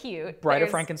so cute. Bride of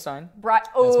Frankenstein.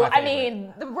 I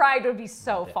mean, the bride would be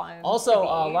so fun. Also,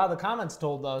 a lot of the comments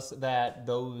told us that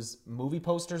those movie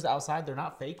posters outside, they're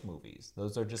not fake movies.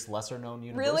 Those are just lesser known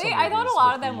Universal Really? movies. I thought a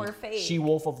lot of them were fake.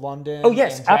 She-Wolf of London. Oh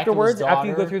yes, and Dracula's afterwards, Daughter, after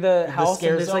you go through the house,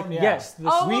 scare and there's zone, like yes. then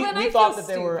I We feel thought that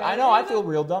they were. stupid. I know. I feel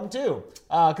real dumb too,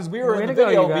 because we were Way in the to go,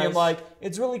 video you being guys. like,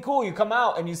 "It's really cool." You come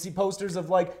out and you see posters of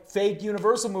like fake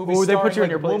Universal movies Ooh, they starring put you in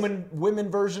like your place. women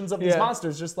versions of these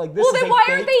monsters. Just like this. Well, is then a why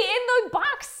fake... aren't they in the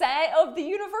box set of the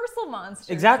Universal monsters?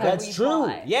 Exactly. that That's we true.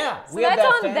 bought? Yeah, So we have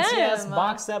that's that on fancy ass them.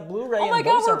 box set Blu-ray. Oh my and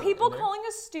God, those were aren't people in there. calling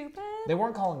us stupid? They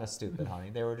weren't calling us stupid, honey.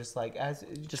 They were just like,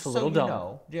 just a little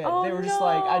dumb. Yeah, Oh, they were just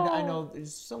like, I no. know,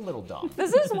 it's just a little dumb.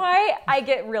 This is why I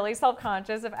get really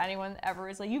self-conscious if anyone ever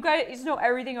is like, you guys know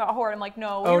everything about horror. I'm like,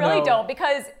 no, we really don't.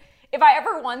 Because if I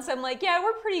ever once I'm like, yeah,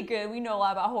 we're pretty good, we know a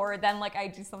lot about horror, then like I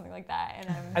do something like that.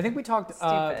 And I think we talked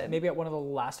stupid. maybe at one of the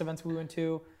last events we went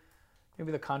to,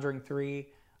 maybe The Conjuring 3.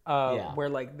 Where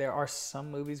like there are some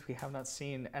movies we have not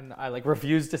seen, and I like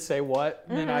refuse to say what.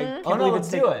 And I can't believe let's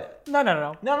it's do it. No.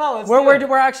 Let's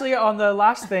We're actually on the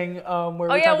last thing where oh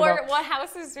we yeah, talk about what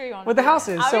houses do you want? what the house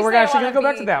is. So we're actually gonna go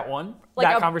back to that one, like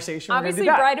that a- conversation. We're gonna Obviously,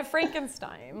 do that. Bride of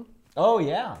Frankenstein. Oh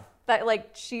yeah. That like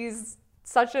she's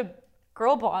such a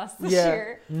girl boss this Yeah.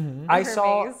 year. I Her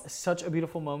saw maze. such a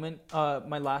beautiful moment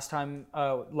my last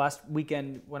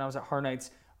weekend when I was at Horror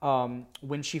Nights.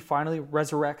 When she finally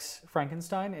resurrects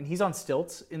Frankenstein, and he's on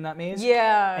stilts in that maze.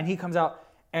 Yeah. And he comes out,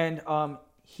 and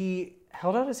he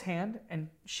held out his hand, and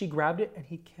she grabbed it, and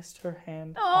he kissed her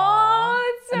hand.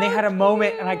 Oh, it's so And they had a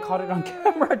moment, and I caught it on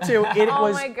camera too. It Oh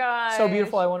was my gosh. so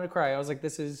beautiful. I wanted to cry. I was like,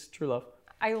 "This is true love."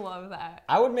 I love that.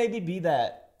 I would maybe be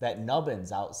that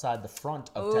Nubbins outside the front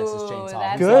of Texas Chainsaw.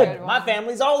 that's He's Good. a good My one.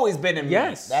 family's always been in me.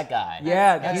 Yes. That guy.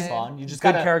 Yeah, That's he's fun. You just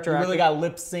good gotta, character you really acting. gotta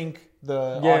lip sync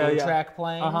the Yeah, audio yeah. track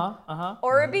playing.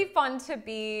 Or it'd be fun to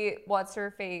be what's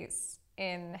her face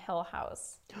in Hill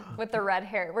House with the red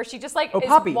hair, where she just like is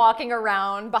Poppy. walking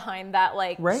around behind that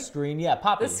like Right? Screen, yeah,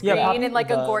 Poppy. the screen Poppy. in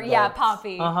like a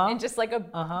Poppy, and just like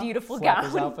a beautiful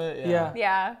Flappers gown. outfit. Yeah.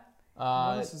 Yeah.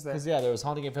 else is there? Because there was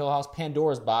Haunting of Hill House,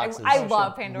 Pandora's Box. is I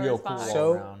love Pandora's real cool Box. all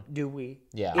So around. do we.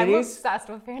 Yeah. It I'm is obsessed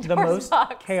with Pandora's the most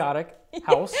Box. chaotic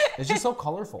house. It's just so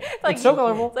colorful. Like, It's so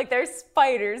colorful. It's like there's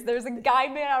spiders. There's a guy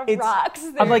made out of rocks.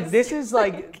 I'm like, there's- this is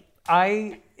like,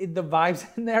 the vibes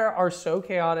in there are so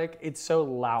chaotic. It's so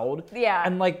loud. Yeah.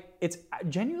 And like, it's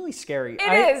genuinely scary. It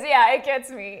is. Yeah, it gets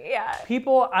me. Yeah.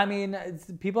 People, I mean,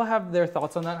 people have their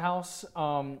thoughts on that house.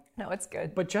 No, it's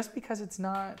good. But just because it's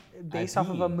not based off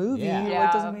of a IP, movie, yeah.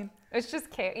 like, doesn't mean. It's just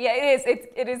yeah, it is.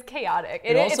 It is chaotic.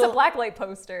 It's also- a blacklight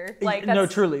poster. Like No,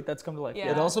 that's, truly, that's come to life. Yeah.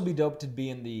 It'd also be dope to be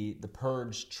in the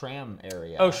Purge tram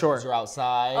area. Oh, sure. 'Cause you're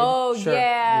outside. Oh Sure.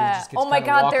 yeah. You just get to Oh my kinda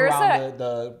God. walk There's around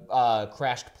the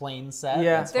crashed plane set.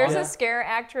 Yeah. That's There's fun. a scare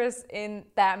actress in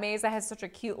that maze that has such a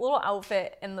cute little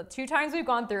outfit, and the 2 times we've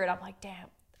gone through it, I'm like, damn,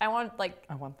 I want that.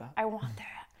 I want that.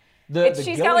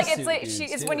 She's got like it's like ghillie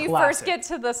it's suit when you too. first Classic. get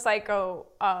to the psycho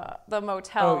the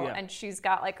motel, Oh, yeah. and she's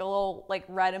got like a little like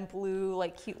red and blue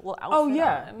like cute little outfit. Oh,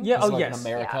 yeah. on. Yeah, It's oh, like yes. an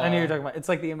America. I know you're talking about. It's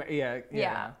like the, yeah.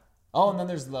 Yeah. Oh, and then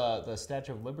there's the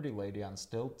Statue of Liberty lady on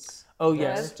stilts. Oh, Yeah,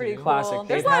 yes. that's pretty Classic. cool.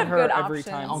 There's They've a lot had of her good every options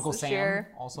time. Uncle this Sam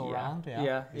year. also Yeah. around. Yeah.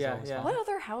 Yeah, He's yeah, always yeah. fun. What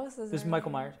other houses? There's are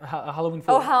Michael there? Myers. Halloween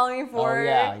 4. Oh, Halloween 4. Oh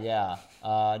yeah,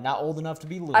 yeah. Not old enough to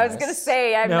be Loomis. I was gonna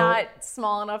say I'm No. not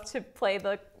small enough to play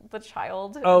the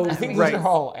child. Oh, I think right. these are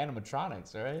all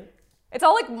animatronics, right? It's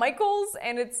all like Michael's,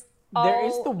 and it's all... There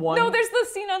is the one- No, there's the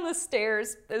scene on the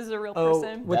stairs. This is a real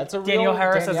person. with That's a Danielle real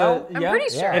Harris Danielle? as a. I'm Yeah,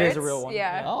 pretty sure it is a it's- real one.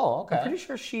 yeah. Oh, okay. I'm pretty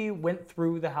sure she went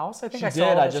through the house. I think She I did.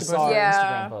 saw. I that just she saw her posted. Yeah.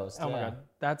 Instagram post. Oh my yeah. god,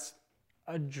 that's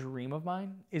a dream of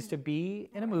mine. Is to be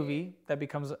in a movie that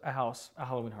becomes a house, a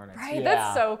Halloween Horror Nights. Right, Yeah.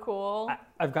 that's so cool.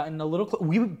 I've gotten a little.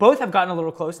 We both have gotten a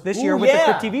little close this year Ooh, with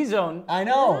yeah. the Crypt TV Zone I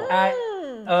know. at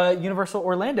Universal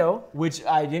Orlando. Which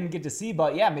I didn't get to see,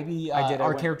 but yeah, maybe I did, I our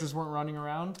went. characters weren't running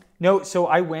around. No, so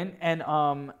I went and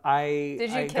I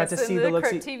Did you I got kiss to in see the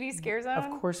look-see. Crypt TV scare zone?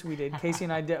 Of course we did. Casey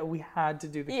and I did. We had to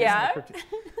do the kiss Yeah. in the Crypt.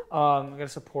 We got to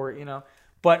support, you know.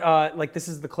 But like this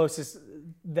is the closest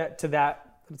that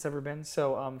it's ever been.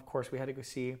 So of course we had to go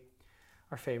see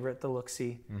our favorite, the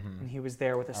look-see, and he was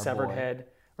there with a severed boy. head,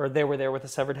 or they were there with a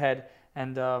severed head,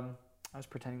 and I was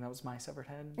pretending that was my severed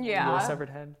head. Yeah. Your severed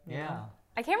head. you Yeah. know?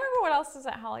 I can't remember what else is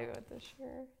at Hollywood this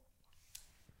year.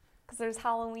 Because there's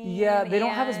Halloween. Yeah, they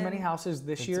don't have as and many houses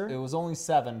this year. It was only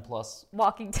 7 plus,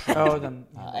 Walking Dead. Oh, then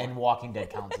and Walking Dead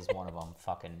counts as one of them.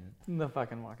 the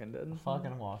fucking Walking Dead.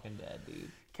 Fucking Walking Dead,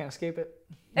 dude. Can't escape it.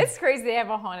 It's crazy they have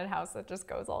a haunted house that just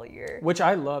goes all year. Which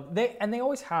I love. They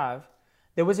always have.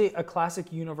 There was a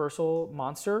classic Universal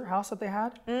monster house that they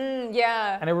had.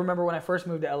 Yeah. And I remember when I first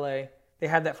moved to LA, they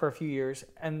had that for a few years,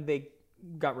 and they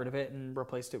got rid of it and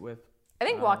replaced it with. I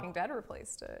think Walking Dead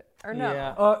replaced it. Or no?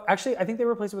 Yeah. Actually, I think they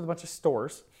replaced it with a bunch of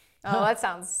stores. Oh,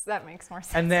 that makes more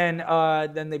sense. And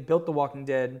then they built The Walking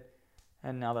Dead,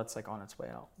 and now that's like on its way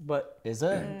out. But Is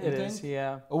it? it is,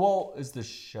 yeah. Well, is the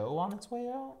show on its way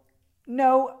out?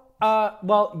 No.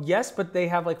 Well, yes, but they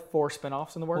have like 4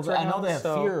 spin-offs in the works Well, right I know now. they have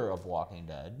so, Fear of Walking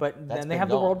Dead. But That's then they been have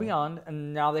The World gone. Beyond,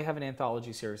 and now they have an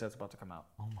anthology series that's about to come out.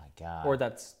 Oh my god. Or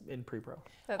that's in pre-pro.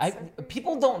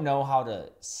 People don't know how to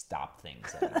stop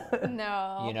things anymore.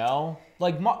 No. You know?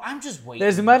 Like, I'm just waiting.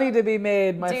 There's money to be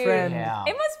made, my Dude, friend. Yeah.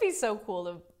 It must be so cool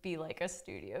to be like a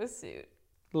studio suit.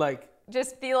 Like,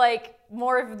 Just be like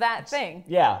more of that thing.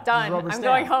 Yeah. just Done. rubber I'm stamp.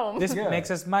 going home. this Good. makes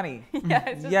us money.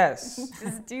 Yeah, just, Yes.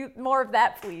 Just do more of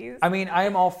that, please. I mean, I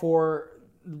am all for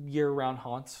year-round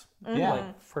haunts. Yeah.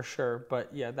 Like, for sure.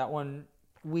 But yeah, that one,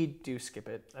 we do skip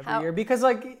it every How- year. Because,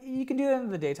 like, you can do that in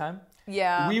the daytime.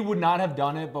 Yeah. We would not have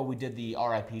done it, but we did the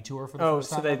RIP tour for the Oh, first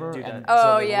so time they ever. do that. and Oh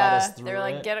so they let yeah, us through they were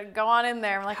like, it. go on in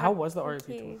there. I'm like, How was the RIP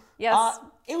okay. tour? Yes,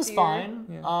 It was dear.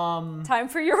 fine. Time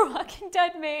for your Walking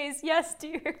Dead maze. Yes,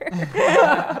 dear.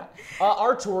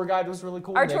 Our tour guide was really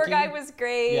cool. Our tour Nikki. guide was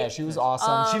great. Yeah, she was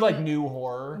awesome. She like knew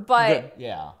horror. But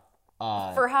Yeah.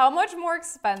 for how much more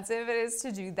expensive it is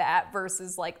to do that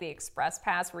versus like the express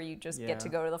pass where you just get to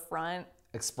go to the front.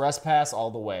 Express pass all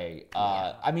the way.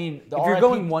 I mean, the If you're RIP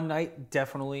going one night,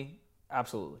 definitely,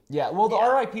 absolutely. Yeah, well, the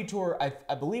RIP tour,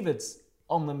 I believe it's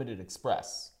unlimited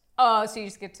express. Oh, so you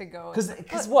just get to go.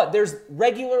 Because what? There's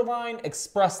regular line,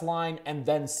 express line, and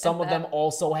then some of them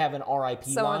also have an RIP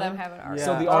line. Some of them have an RIP.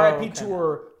 So the Yeah. RIP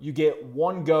tour, you get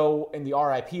one go in the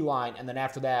RIP line, and then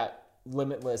after that,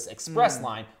 limitless express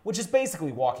line, which is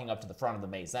basically walking up to the front of the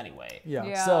maze anyway.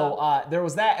 Yeah. So there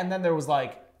was that, and then there was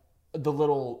like the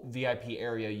little VIP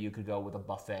area you could go with a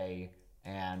buffet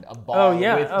and a bar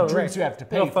with drinks you have to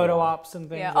pay Little for. photo ops and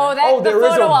things. Yeah. right? Oh, There the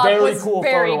is photo a op very was cool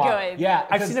very photo op. good. Yeah,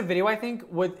 I've seen a video, I think,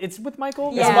 it's with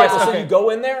Michael. Yeah. It's Michael. So Okay. you go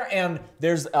in there and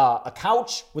there's a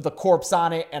couch with a corpse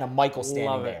on it and a Michael standing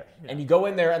Love it. there. And you go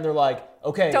in there and they're like,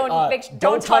 okay, Don't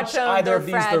don't touch touch them, either they're of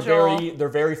these. fragile. They're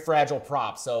very fragile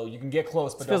props, so you can get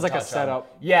close, but feels don't like a touch them.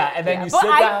 setup. Yeah, and then you But sit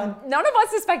down. none of us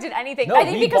suspected anything. No, I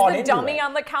think we because bought the into dummy it.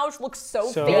 on the couch looks so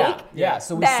So- fake. Yeah.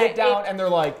 So we that sit down it- and they're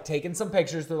like taking some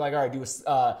pictures. They're like, all right,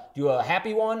 do a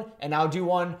happy one, and now do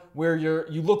one where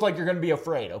you look like you're gonna be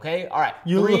afraid. Okay, all right,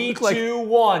 You 3, look like- 2,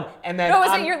 1, and then No,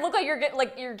 it's I'm- like you look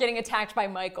like you're getting attacked by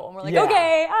Michael, and we're like, Yeah.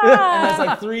 okay, and that's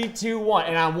like 3, 2, 1,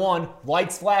 and on 1,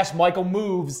 lights flash, Michael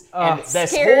moves, and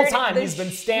this whole Scared time the he's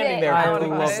been standing shit there out of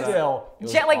completely us. still. It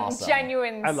was like awesome.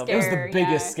 genuine I love scare. it. It was the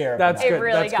biggest yeah. scare. of That's the night. It good.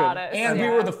 really That's got good. us. And yeah.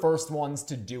 we were the first ones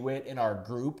to do it in our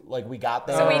group. Like we got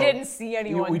there. So we didn't see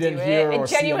anyone we didn't do hear it. or It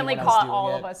see genuinely anyone else caught doing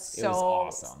all it. of us It so. was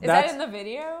awesome. Is That's- that in the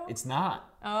video? It's not.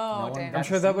 Oh, one damn. got I'm to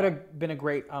sure see that would have been a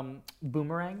great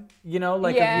boomerang. You know,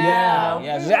 like Yeah.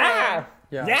 Yeah.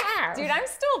 Yeah. Dude,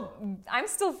 I'm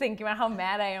still thinking about how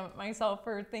mad I am at myself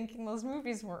for thinking those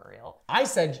movies weren't real. I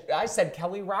said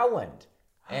Kelly Rowland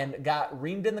and got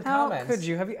reamed in the How comments. could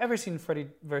you? Have you ever seen Freddy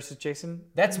versus Jason?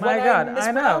 That's my what I God. I know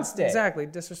mispronounced it. exactly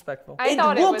disrespectful. I It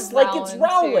thought it looks was like it's Rowland,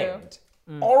 Rowland.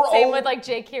 too. Or Same with like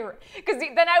J.K. Because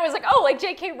then I was like, oh, like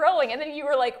J.K. Rowling, and then you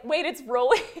were like, wait, it's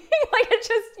Rowling. Like it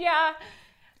just, yeah.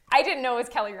 I didn't know it was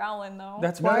Kelly Rowland though.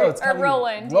 That's No, why. no, it's Or Kelly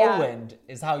Roland, yeah. Roland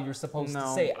is how you're supposed to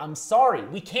No. say it. I'm sorry,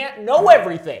 we can't know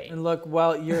everything. And look,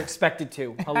 well, you're expected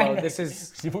to. Hello, this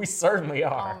is. We certainly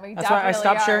are. We That's why I definitely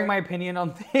stopped are. sharing my opinion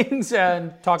on things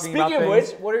and talking about Speaking of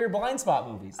things. which, what are your blind spot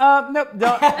movies? Nope.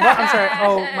 No, I'm sorry.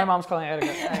 Oh, my mom's calling. I gotta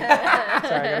go.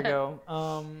 Sorry, I gotta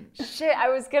go. Shit, I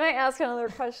was gonna ask another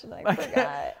question. I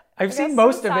forgot. I've I seen got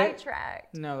most so of it.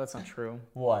 sidetracked. No, that's not true.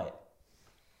 What?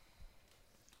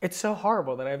 It's so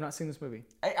horrible that I have not seen this movie.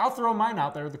 I'll throw mine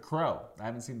out there. The Crow. I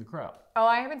haven't seen The Crow. Oh,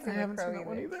 I haven't seen I haven't The Crow seen that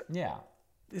one either. either. Yeah.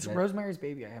 It's Rosemary's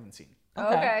Baby. I haven't seen.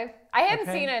 Okay. I hadn't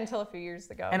Okay. seen it until a few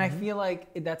years ago. And I feel like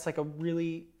that's like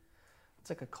it's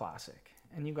like a classic.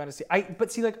 And you got to see.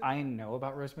 But see, like I know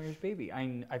about Rosemary's Baby.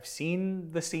 I've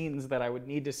seen the scenes that I would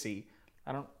need to see.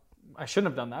 I shouldn't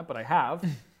have done that, but I have.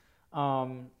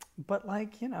 But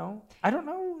like, I don't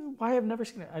know why I've never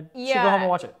seen it. I should go home and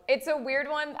watch it. It's a weird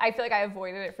one. I feel like I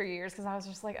avoided it for years because I was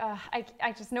just like, I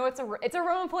just know it's a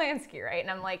Roman Polanski, right?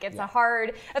 And I'm like, it's a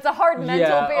hard mental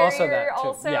barrier also that, too.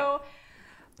 also. Yeah.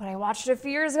 But I watched it a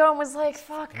few years ago and was like,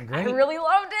 fuck, I really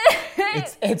loved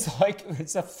it.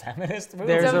 It's a feminist movie.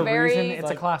 There's It's a a very, reason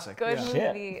it's a classic. Good Yeah.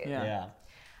 movie. Yeah.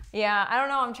 Yeah, I don't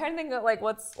know. I'm trying to think of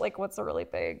what's a really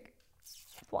big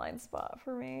blind spot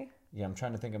for me. Yeah, I'm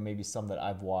trying to think of maybe some that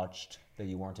I've watched that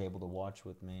you weren't able to watch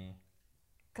with me.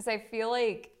 Because I feel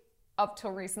like up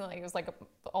till recently it was like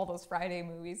all those Friday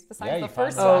movies. Besides Yeah, the you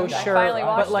first finally one, got I Sure, finally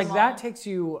watched but like them that all. takes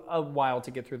you a while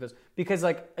to get through this because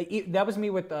like that was me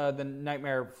with the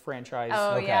Nightmare franchise.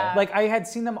 Oh yeah. Like I had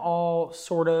seen them all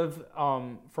sort of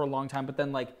for a long time, but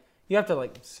then like you have to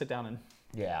like sit down and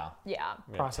Yeah.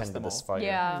 process Tend to them all. this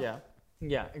fire.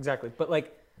 Yeah, exactly. But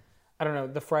like I don't know,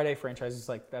 the Friday franchise is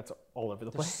like that's all over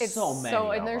the place. It's so many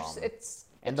and of there's them.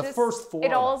 and the first four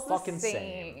it are all the is fucking the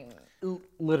same.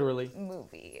 Literally.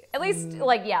 movie. At least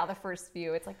like the first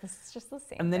few. It's like this is just the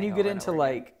same. And then thing you get over into and over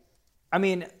again. like, I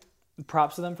mean,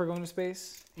 props to them for going to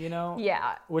space. You know.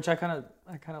 Yeah. Which I kind of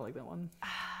like that one.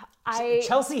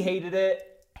 Chelsea hated it.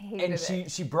 Hated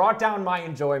And she brought down my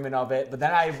enjoyment of it, but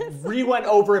then I went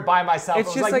over it by myself. It's I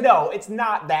was just like, like- no, it's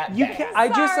not that You bad. can't. I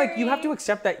just like you have to Sorry.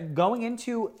 accept that going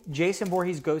into Jason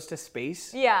Voorhees Goes to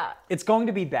Space, Yeah. it's going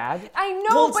to be bad. I know,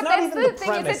 Well, it's but not that's even the the thing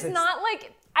premise, is it's it's- not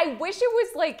like I wish it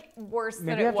was like worse than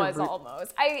Maybe I it have to was re-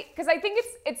 almost. Because I think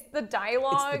it's the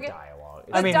dialogue. It's the dialogue.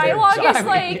 The I mean, dialogue there's- is I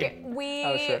like mean- we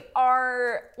Oh, sure.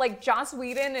 are like Joss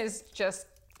Whedon is just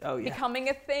Oh, yeah. becoming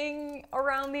a thing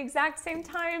around the exact same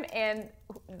time, and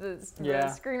the Yeah.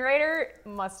 screenwriter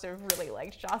must have really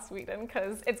liked Joss Whedon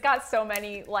because it's got so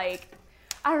many like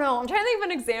I don't know. I'm trying to think of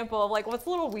an example of like what's a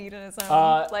little Whedonism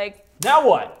like. Now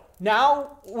what?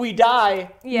 Now we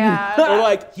die. Yeah. Or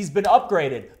like, he's been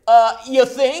upgraded. You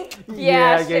think?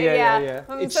 Yeah. yeah.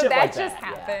 It's So shit that like just that, yeah.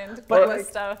 happened. But, But like-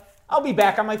 stuff. I'll be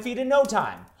back on my feet in no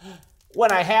time.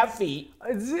 When I have feet.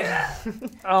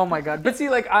 Oh my god! But see,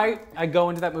 like I go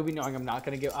into that movie knowing I'm not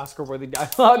going to get Oscar-worthy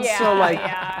dialogue, Yeah. so like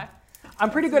yeah. I'm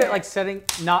pretty good at like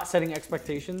not setting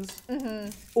expectations,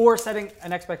 or setting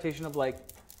an expectation of like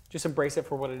just embrace it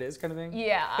for what it is, kind of thing.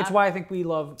 Yeah. It's why I think we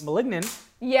love *Malignant*,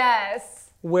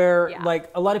 Yes. where Yeah. like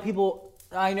a lot of people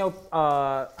I know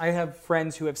I have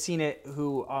friends who have seen it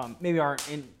who maybe aren't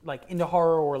into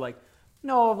horror or like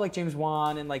know of like James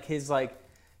Wan and like his like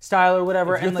style or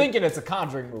whatever. If you're and like, thinking it's a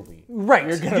Conjuring movie. right,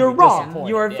 You're you're be wrong. disappointed.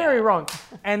 You are Yeah. very wrong.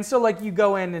 And so like you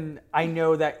go in and I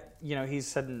know that he's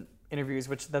said in interviews,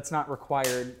 which that's not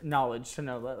required knowledge to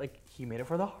know that like he made it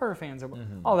for the horror fans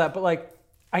and all that, but like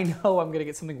I know I'm gonna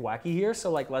get something wacky here, so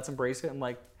like let's embrace it and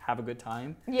like have a good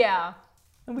time. Yeah.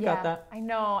 And we Yeah, got that. I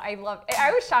know. I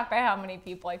was shocked by how many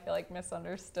people I feel like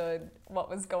misunderstood what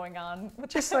was going on.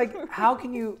 With Just that like movie. how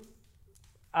can you?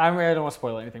 I mean, I don't want to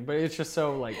spoil anything, but it's just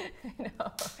so like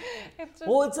It's just,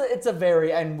 Well, it's a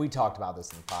very, and we talked about this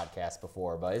in the podcast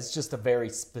before, but it's just a very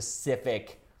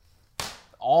specific,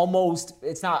 almost,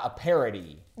 it's not a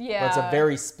parody, but it's a Yeah.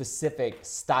 very specific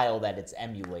style that it's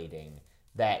emulating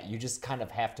that you just kind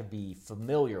of have to be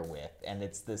familiar with. And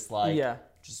it's this like, Yeah.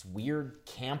 just weird,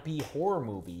 campy horror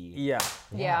movie.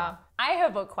 yeah. I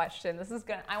have a question.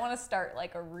 I want to start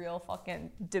like a real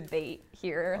fucking debate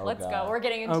here. Oh, Let's God. go. We're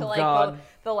getting into Oh, like God.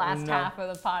 the last No. half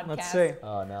of the podcast. Let's see.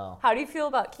 Oh, no. How do you feel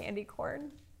about candy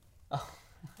corn?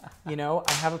 I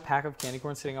have a pack of candy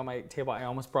corn sitting on my table. I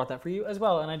almost brought that for you as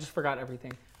well, and I just forgot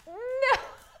everything. No.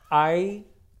 I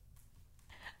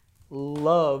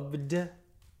loved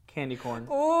candy corn.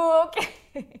 Ooh, okay.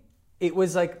 It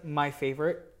was like my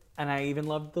favorite, and I even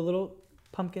loved the little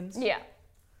pumpkins. Yeah.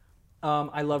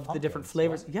 I loved the different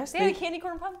flavors. Yes, They have candy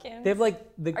corn pumpkins. they have like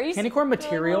the Are you candy corn the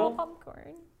little material.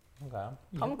 Pumpcorn. Okay.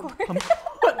 Pumpcorn.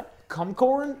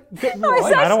 Cumcorn?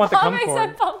 I don't want the cum I corn.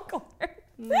 said pumpcorn.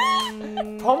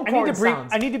 Pumcorn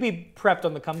I need to be prepped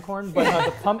on the cum corn, but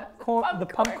the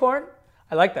pump corn.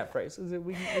 I like that phrase.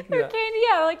 We can do They're that. candy,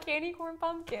 like candy corn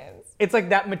pumpkins. It's like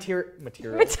that material.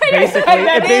 Material. Basically,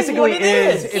 That it is basically what it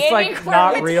is. It's Candy like corn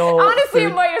not mat- real. Honestly,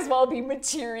 food. it might as well be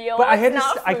material. But I It's had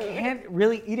not to. I food. can't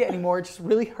really eat it anymore. It just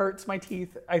really hurts my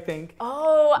teeth. I think.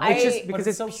 Oh, It's just But because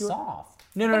it's it's so pure. soft.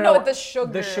 No, But no. no, the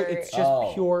sugar. It's just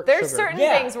Oh. pure. There's sugar. certain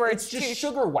Yeah, things where it's just too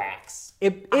sugar wax.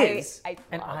 It is. I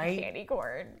and love I candy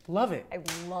corn. love it. I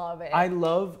love it. I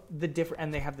love the different,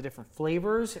 and they have the different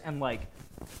flavors, and like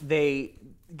they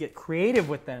get creative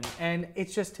with them, and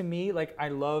it's just to me like I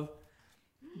love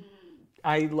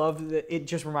that. It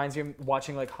just reminds me of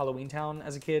watching like Halloween Town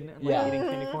as a kid and like Yeah. eating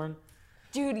candy corn.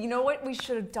 Dude, you know what we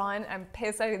should have done? I'm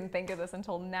pissed I didn't think of this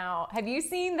until now. Have you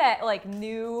seen that like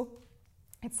new?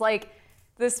 It's like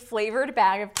this flavored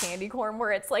bag of candy corn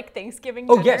where it's like Thanksgiving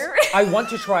Oh dinner. yes, I want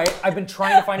to try it. I've been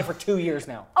trying to find it for 2 years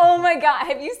now. Oh my god,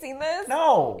 have you seen this?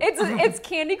 No. It's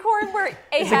candy corn where it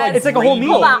It's has. like a whole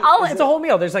meal. Hold on, It's a whole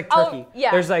meal. There's like Oh, turkey.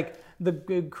 yeah. There's like the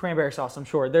good cranberry sauce. I'm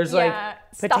sure there's Yeah,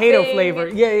 like potato stuffing, flavor.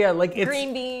 Yeah, like it's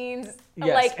green beans.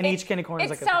 Yes, like and each candy corn is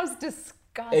like it sounds disgusting.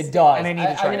 It does. And I need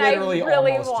to try it. And I literally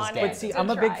really almost want just it. did. But see, to I'm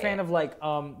a big try fan it. of like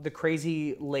the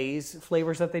crazy Lay's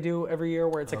flavors that they do every year,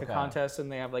 where it's like Okay. a contest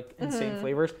and they have like insane Mm-hmm.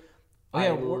 flavors. Oh, yeah,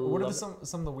 I what are love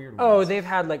some of the weird Oh, ones? they've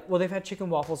had they've had chicken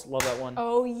waffles. Love that one.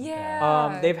 Oh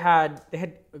yeah. They had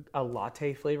a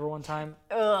latte flavor one time.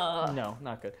 Ugh. No,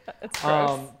 not good. It's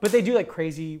gross. But they do like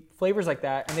crazy flavors like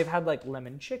that, and they've had like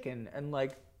lemon chicken and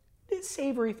like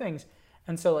savory things.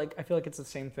 And so like I feel like it's the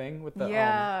same thing with the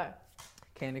Yeah.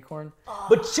 candy corn.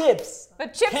 But chips,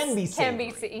 But chips can be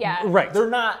savory. yeah. Right. They're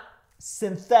not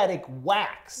synthetic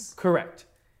wax. Correct.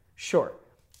 Sure.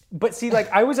 But see, like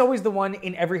I was always the one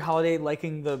in every holiday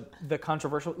liking the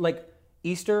controversial, like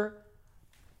Easter,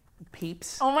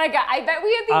 Peeps. Oh my god, I bet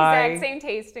we had the I exact same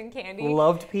taste in candy.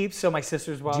 Loved Peeps, so my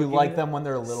sisters. Do you like them when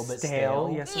they're a little bit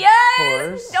stale? Yes. Yes! Of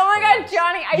course. Oh my god,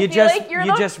 Johnny, I You feel just like you're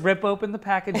you the just rip open the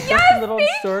package, Yes, little thank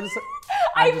stores.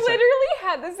 I I'm just like- literally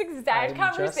had this exact I'm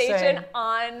just conversation saying.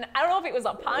 on, I don't know if it was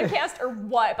a podcast or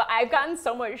what, but I've gotten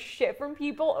so much shit from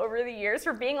people over the years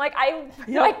for being like, I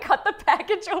cut the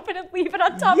package open and leave it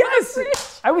on top of the fridge.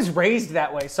 I was raised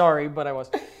that way. Sorry, but I was.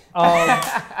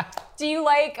 Do you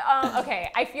like, okay,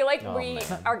 I feel like Oh, we man.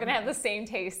 are gonna have the same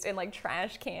taste in like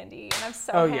trash candy, and I'm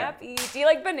so Oh, yeah. happy. Do you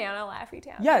like banana Laffy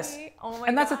Taffy? Yes. Oh my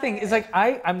And that's the God. thing is like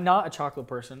I'm not a chocolate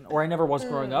person, or I never was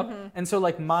growing up, Mm-hmm. and so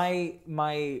like my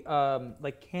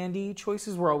like candy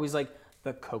choices were always like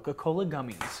the Coca-Cola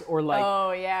gummies or like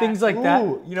Oh, yeah. things like that.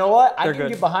 Ooh, you know what? I They're can good.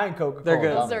 get behind Coca-Cola. They're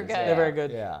good. Those are gummies. good. They're very good.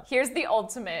 Yeah. Here's the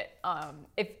ultimate.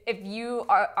 If you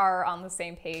are on the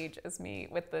same page as me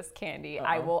with this candy,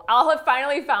 I'll have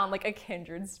finally found like a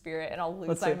kindred spirit, and I'll lose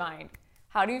Let's my see. mind.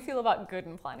 How do you feel about Good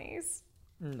and Plenty's?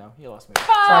 No, you lost me. Fuck!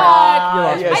 You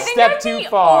lost you me. I think stepped I'm too the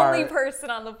far. only person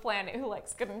on the planet who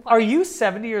likes Good and Are Plenty's. you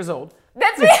 70 years old?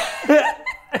 That's me.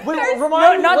 Wait,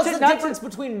 remind me, not what's to- the not to- difference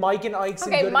between Mike and Ike's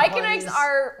and Okay, Good Mike and Plenty's? Ike's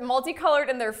are multicolored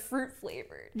and they're fruit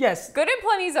flavored. Yes. Good and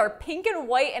Plenty's are pink and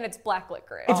white and it's black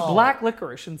licorice. It's black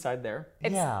licorice inside there.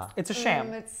 Yeah. It's a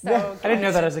sham. It's so good. I didn't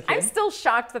know that as a kid. I'm still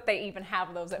shocked that they even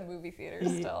have those at movie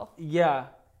theaters still. Yeah.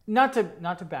 Not to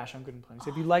bash on Good and Plenty's.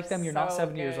 If you like them, you're not so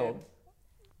 70 years good. old.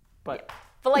 But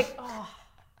But like,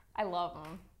 I love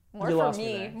them. More You for lost me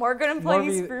me. there. More Good and More of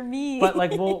Plenty's you- for me. But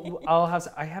like,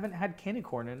 I haven't had candy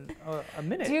corn in a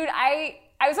minute. Dude, I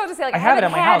was about to say like I I have it haven't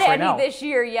at my had house right any now. this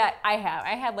year yet. I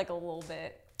had like a little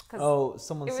bit. 'Cause Oh,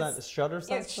 someone it sent was- Shutter it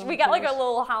sent was- some we got like to a us?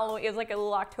 little Halloween. It was like a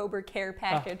little October care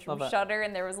package love from that. Shudder,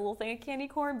 and there was a little thing of candy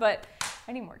corn. But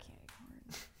I need more candy corn.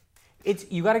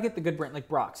 You got to get the good brand, like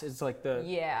Brock's. It's like the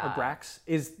Yeah. or Brax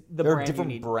is the There are brand you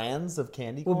different need. brands of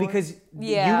candy Well, corn? because you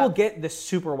Yeah. will get the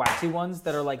super waxy ones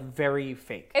that are like very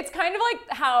fake. It's kind of like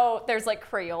how there's like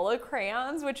Crayola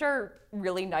crayons, which are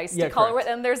really nice Yeah, to color correct.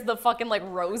 with, and there's the fucking like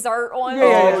rose art ones. Yeah,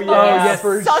 yeah, which yeah. fucking Oh, yes,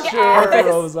 for suck sure. ass.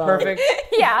 Rose art. Perfect.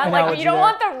 Yeah, like Analogy you don't there.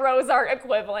 want the rose art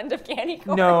equivalent of candy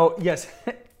corn. No, yes.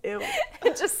 Ew.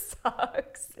 It just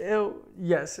sucks. Ew.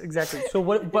 Yes, exactly. So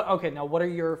what? But okay, now what are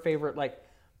your favorite like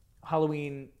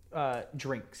Halloween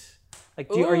drinks? Like,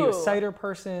 are you a Ooh. cider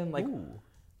person? Like,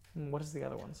 what is the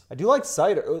other ones? I do like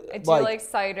cider. I do like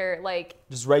cider, like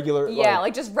just regular. yeah,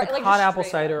 like just Like like hot just apple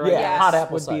straight cider. up. I yeah, guess, hot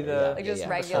apple would cider. be the yeah, Like just yeah.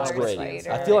 regular That's great.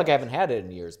 cider. I feel like I haven't had it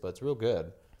in years, but it's real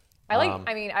good. I like.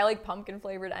 I mean, I like pumpkin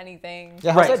flavored anything.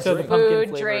 Yeah, how's Right, that so the drink? pumpkin Food,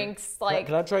 flavored. drinks, like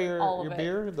Can I try all your of it.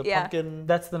 beer? The Yeah. pumpkin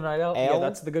That's the night owl. Ale? Yeah,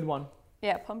 that's the good one.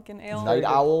 Yeah, pumpkin ale. night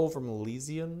owl from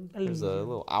Elysian. There's a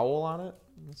little owl on it.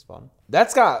 It's fun.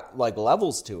 That's got like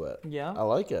levels to it. Yeah. I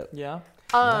like it. Yeah.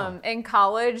 In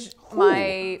college,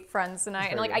 my friends and I,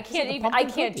 and like I can't a even, I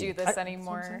pumpkin can't cookie. do this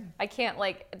anymore. I can't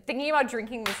like thinking about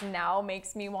drinking this now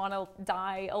makes me want to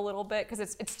die a little bit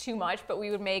because it's too much. But we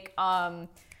would make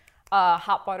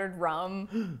hot buttered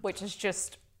rum, which is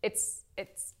just it's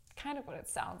kind of what it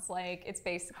sounds like. It's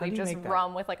basically do you just make that?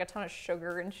 rum with like a ton of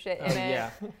sugar and shit in it. Yeah.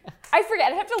 I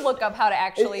forget. I have to look up how to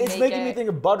actually It's make making it. me think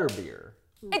of butterbeer.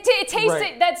 It tastes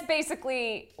Right. it. That's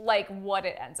basically like what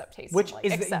it ends up tasting Which like.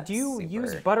 is except do you super.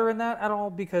 use butter in that at all?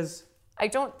 Because I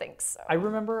don't think so. I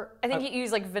remember. I think you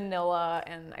use like vanilla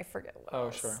and I forget what Oh,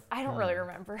 else. sure. I don't really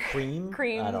remember. Cream?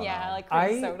 Cream, I don't yeah, know. like cream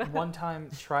I soda. one time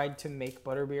tried to make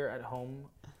butterbeer at home,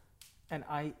 and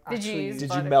I Did you actually use Did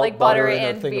butter? you melt like butter in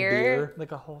and a thing beer? of beer?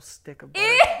 like a whole stick of butter.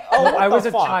 Oh, I was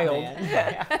a fuck, child,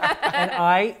 man?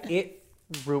 and it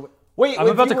ruined. Wait, I'm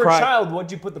if about you to were cry. a child,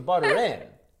 what'd you put the butter in?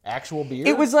 Actual beer?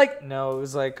 It was like no, it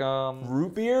was like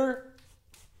root beer?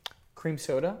 cream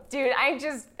soda. Dude, I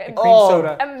just Cream Oh,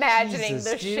 soda. imagining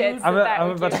Jesus, the dude. shits I'm, that I'm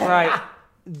would about to give cry.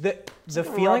 The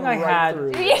feeling I Run right had.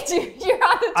 through. me. Yeah, dude, you're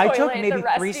on the I toilet took maybe the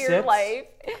rest 3 of your sips. life.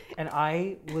 and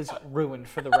I was ruined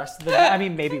for the rest of the. I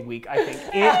mean, maybe week. I think.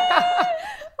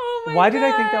 Oh my Why God. did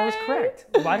I think that was correct?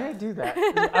 Why did I do that?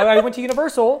 I went to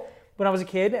Universal when I was a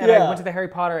kid, and I went to the Harry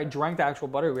Potter. I drank the actual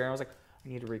butterbeer, and I was like, I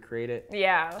need to recreate it.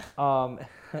 Yeah.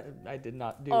 I did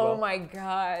not do well. Oh my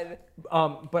God.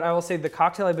 But I will say the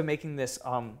cocktail I've been making this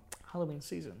Halloween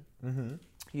season. Mm-hmm.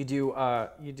 You do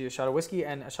a shot of whiskey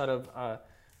and a shot of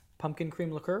pumpkin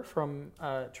cream liqueur from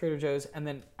Trader Joe's, and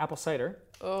then apple cider.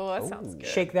 Oh, that sounds good.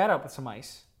 Shake that up with some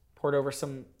ice. Pour it over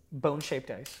some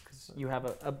bone-shaped ice because you have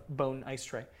a bone ice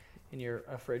tray in your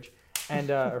fridge and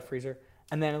or freezer,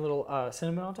 and then a little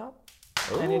cinnamon on top.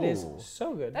 Ooh. And it is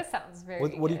so good. That sounds very What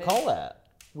do you good. call that?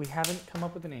 We haven't come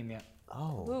up with a name yet.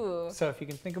 Oh. Ooh. So if you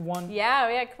can think of one.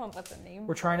 Yeah, come up with a name.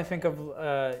 We're trying to think of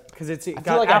because it's I feel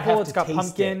got like I'd apple, have it's to got taste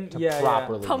pumpkin, it to yeah,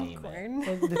 properly name it.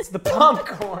 Pumpcorn. It's the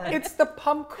pumpcorn. It's the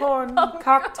pumpcorn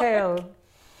cocktail.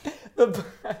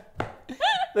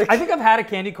 I think I've had a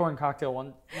candy corn cocktail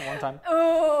one time.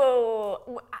 Ooh.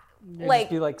 It'd Like,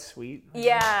 just be like sweet.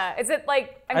 yeah. Is it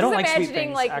like, I don't like sweet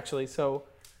things actually. So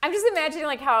I'm just imagining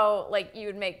like how like you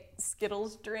would make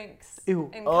Skittles drinks Ew.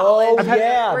 in Oh, college.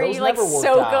 yeah, Where those you like never worked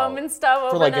soak out. them and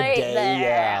stuff For like overnight. a day,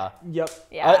 yeah. yep.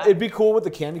 Yeah. It'd be cool with the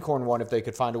candy corn one if they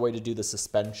could find a way to do the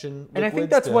suspension. And I think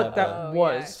liquids that's to what have that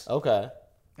was. Okay.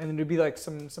 And then it'd be like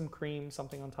some cream,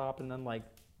 something on top, and then like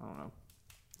I don't know.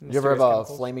 You ever have mysterious a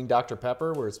chemicals. flaming Dr.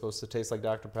 Pepper where it's supposed to taste like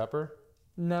Dr. Pepper?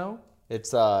 No.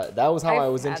 It's that was how I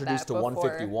I've was had introduced to that before.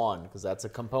 151 because that's a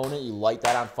component. You light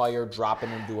that on fire, drop it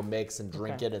into a mix, and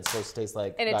drink it. And it's supposed to taste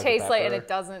like And it Dr. tastes like, and Pepper. it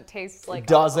doesn't taste like. It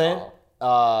doesn't.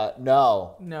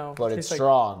 alcohol. No. But It it's tastes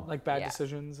strong. Like bad Yeah.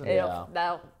 decisions. And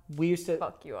That'll we used to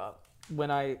fuck you up. when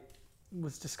I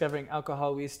was discovering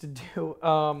alcohol. We used to do.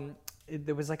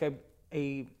 There was like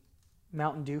a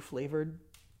Mountain Dew flavored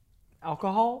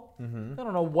alcohol. Mm-hmm. I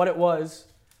don't know what it was,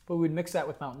 but we'd mix that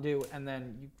with Mountain Dew, and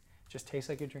then you just taste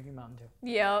like you're drinking Mountain Dew.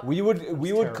 Yep. We would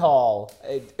terrible. call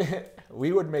it,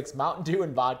 we would mix Mountain Dew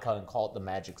and vodka and call it the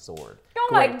Magic Sword. Oh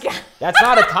my God. That's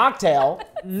not a cocktail.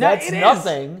 That's it is.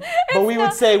 nothing. But we would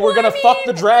not- say we're well, gonna I fuck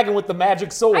the mean- dragon with the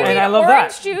Magic Sword. I mean, I love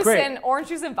orange that. juice Great. and orange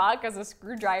juice and vodka is a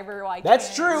screwdriver. Like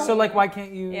That's true. So like, why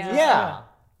can't you? Yeah. Just, Yeah.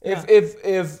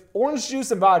 If orange juice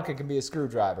and vodka can be a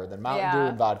screwdriver, then Mountain Yeah. Dew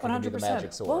and vodka can be the 100%.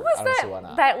 Magic Sword. What was I don't see why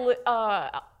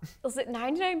not. was it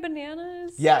 99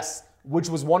 bananas? Yes, which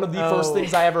was one of the first Oh.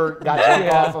 things I ever got drunk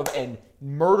Yeah. off of and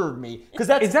murdered me. Because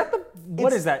that's Is that the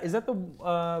what is that? Is that the?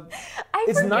 I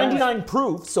it's forget. 99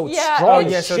 proof, so it's Yeah. strong Oh,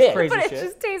 as yeah, so it's shit. crazy. But it shit.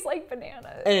 just tastes like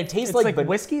bananas. And it tastes It's like, like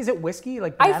whiskey. Is it whiskey?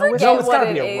 Like I banana forget whiskey? it's what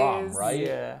gotta be it a rum, is. right?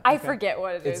 Yeah. I okay. forget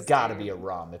what it is. It's got to dude. be a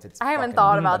rum if it's. I haven't fucking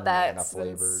thought about banana that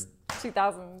flavored. since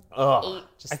 2008. Ugh,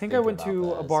 just I think I thinking went about to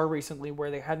that a is- bar recently where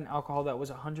they had an alcohol that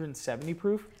was 170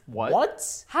 proof.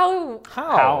 What? How?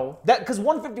 How? That because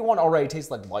 151 already tastes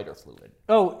like lighter fluid.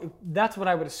 Oh, that's what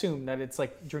I would assume, that it's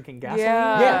like drinking gasoline.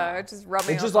 Yeah. It's just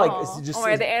rubbing. It's just like alcohol. it's just Oh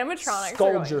my, the animatronics scalds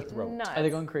are going your throat. nuts. Are they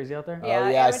going crazy out there? Yeah, Oh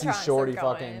yeah, I see animatronics are Shorty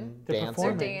going. fucking They're dancing.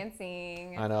 performing. They're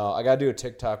dancing. I know. I gotta do a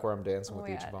TikTok where I'm dancing with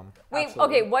Oh, each yeah. of them. Wait,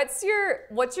 Absolutely. okay.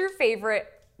 What's your favorite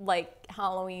like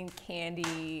Halloween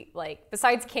candy? Like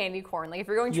besides candy corn, like if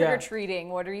you're going trick Yeah. or treating,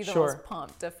 what are you the Sure. most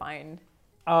pumped to find?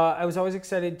 I was always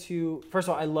excited to. First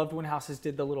of all, I loved when houses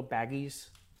did the little baggies,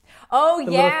 Oh the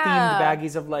little yeah, themed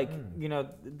baggies of like you know,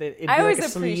 it'd be I always like a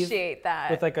sleeve appreciate that.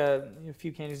 with like a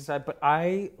few candies inside. But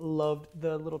I loved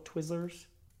the little Twizzlers,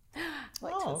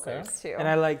 like Oh, okay. Twizzlers, too. and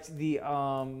I liked the.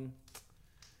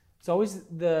 It's always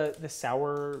the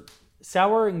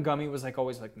sour and gummy was like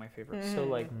always like my favorite. So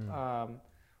like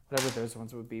whatever those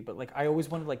ones would be, but like I always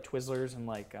wanted like Twizzlers and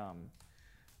like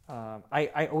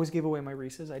I always gave away my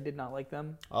Reese's. I did not like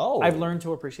them. Oh. I've learned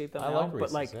to appreciate them I now, like but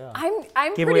Reese's, like yeah.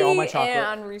 I'm Gave pretty away all my chocolate.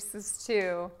 on Reese's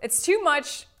too. It's too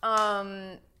much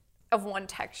of one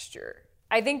texture.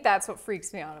 I think that's what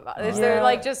freaks me out about it. Is they're Yeah.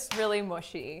 like just really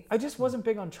mushy. I just wasn't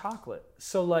big on chocolate.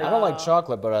 So like I don't like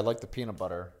chocolate, but I like the peanut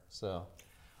butter. So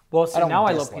well, see, don't now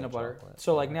I love dislike peanut butter. chocolate,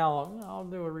 So like now I'll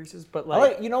do a Reese's, but I like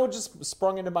like, you know what just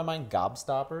sprung into my mind?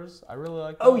 Gobstoppers. I really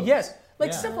like. oh those. yes,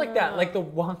 like Yeah. stuff like that, like the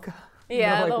Wonka.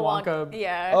 Yeah, like the Wonka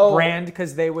Yeah. Oh. brand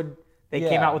because they came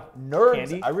Yeah. out with nerds.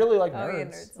 candy. I really like Oh, nerds. yeah,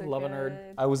 nerds are Love a good.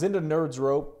 nerd. I was into Nerds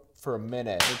Rope for a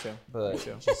minute. Me too. But Me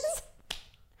too. just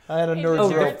I had a Nerds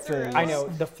Oh, Rope Nerds thing. Rope. I know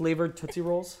the flavored Tootsie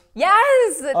Rolls.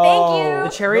 Yes, thank Oh, you. The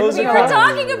cherry those we vanilla. were kinda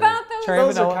talking weird. about those. Cherry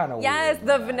Those vanilla. are kind of Yes, weird.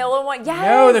 the vanilla one. Yes.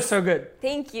 No, they're so good.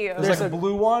 Thank you. There's like a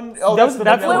blue one. Oh, That's the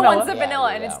the Blue vanilla. one's the Yeah, vanilla,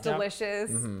 yeah, and yeah. it's delicious.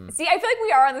 See, I feel like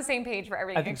we are on the same page for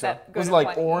everything I think so. except It good was and like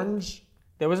plenty. orange.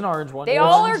 There was an orange one. They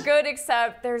Orange. all are good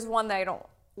except there's one that I don't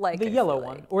like. The I yellow feel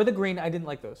one like. or the green. I didn't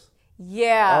like those.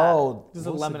 Yeah. Oh, This is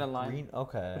a what's lemon the and lime. green?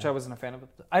 Okay. which I wasn't a fan of.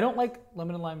 I don't like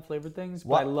lemon and lime flavored things, but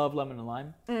What? I love lemon and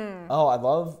lime. Oh, I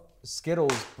love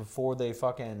Skittles before they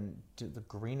fucking do the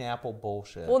green apple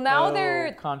bullshit. Well, now Oh,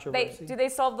 they're controversy. do they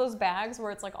still have those bags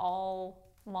where it's like all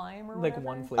lime or Like whatever?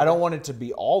 one flavor. I don't want it to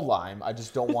be all lime. I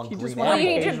just don't want You just green want Well, apple. you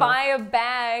need to Occasional. buy a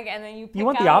bag and then you pick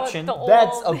want the out option. The old...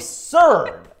 That's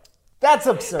absurd. That's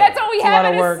absurd. That's what we a lot have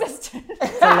of in work. assistant.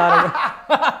 It's a lot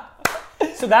of-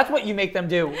 So that's what you make them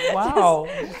do. Wow.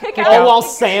 Oh, while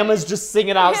Sam is just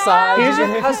singing outside. Here's your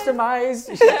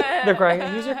customized. They're crying.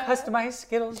 Here's your customized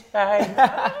Skittles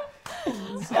bag.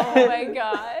 Oh my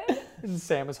god. And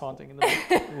Sam is haunting in the back.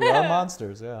 We are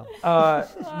monsters, yeah.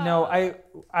 No,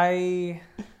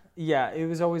 yeah, it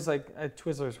was always like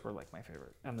Twizzlers were like my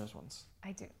favorite, and those ones.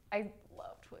 I do. I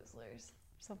love Twizzlers.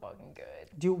 So fucking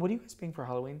good. What are you guys being for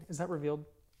Halloween? Is that revealed?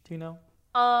 Do you know?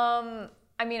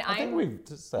 I mean, I think we've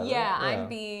just said it. I'm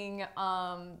being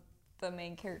the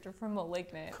main character from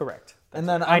 *Malignant*. Correct. And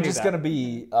then I I'm knew just that. going to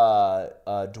be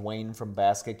Dwayne from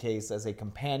Basket Case as a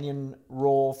companion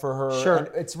role for her. Sure. And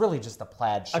it's really just a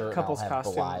plaid shirt. A and couple's I'll have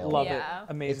costume. Belial. Love Yeah. it.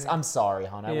 Amazing. I'm sorry,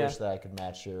 hon. I Yeah. wish that I could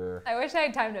match your... I wish I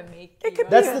had time to make It you. could be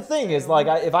That's the thing is, like,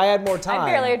 if I had more time... I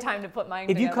barely had time to put mine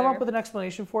if you come together. up with an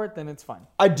explanation for it, then it's fine.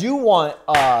 I do want...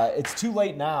 it's too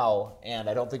late now, and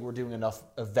I don't think we're doing enough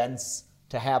events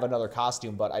to have another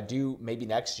costume, but I do, maybe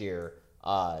next year,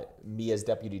 me as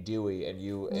Deputy Dewey and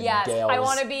you in Yes, Gail's I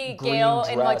want to be green Gail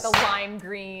in like the dress, lime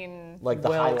green. like the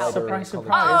Well, highlighter surprise, color.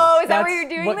 surprise. Oh, is that That's what you're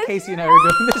doing what this Casey and I are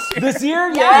doing this year. This year?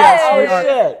 Yes, Oh, we are.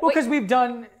 shit. Well, because we've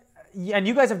done, and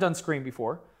you guys have done Scream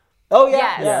before. Oh, yeah.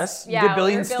 Yes. Yes. You Yeah, did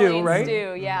Billy we and were Stu, Billy and right?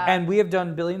 Stu, yeah. And we have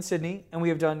done Billy and Sydney, and we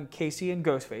have done Casey and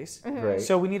Ghostface. Right.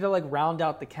 So we need to like round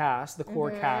out the cast, the Mm-hmm.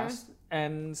 core cast,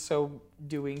 and so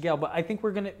Dewey and Gail. But I think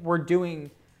we're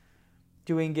doing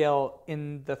Gail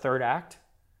in the third act.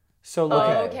 So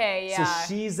like, Okay, yeah. So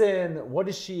she's in, what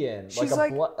is she in? She's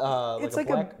like like- it's like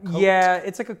black coat? yeah,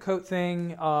 it's like a coat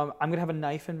thing. I'm gonna have a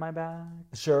knife in my bag.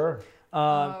 Sure.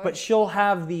 But she'll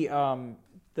have the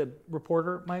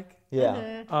reporter mic.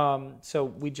 Yeah. So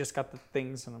we just got the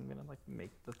things, and I'm gonna like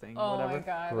make the thing, Oh whatever. my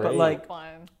god. Great. But like,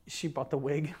 fun. she bought the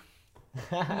wig.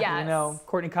 Yes. You know,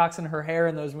 Courtney Cox and her hair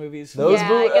in those movies. Those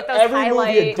Yeah, get those every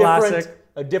movie highlights.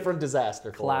 a different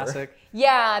disaster for her. Classic.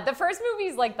 Yeah, the first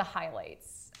movie's like the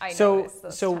highlights. I noticed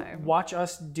this time. watch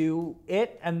us do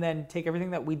it, and then take everything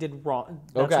that we did wrong.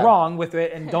 That's Okay. wrong with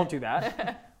it, and don't do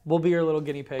that. We'll be your little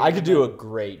guinea pig. I could do a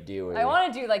great Dewey. I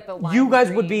want to do like the lime You guys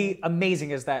would green. be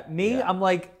amazing as that. Me, Yeah.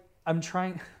 I'm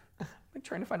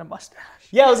trying to find a mustache.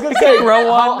 Yeah, I was gonna say,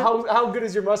 grow how good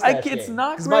is your mustache? it's game?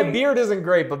 not 'Cause my great. beard isn't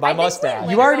great, but my I think we mustache.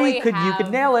 You already literally you could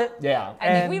have- nail it. Yeah. I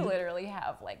think we and- literally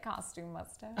have like costume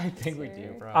mustaches. I think we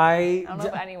do, bro. I don't know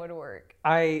if any would work.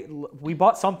 We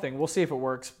bought something. We'll see if it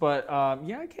works. But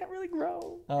yeah, I can't really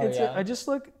grow. Oh, yeah?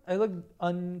 I look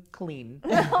unclean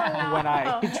when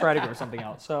I try to grow something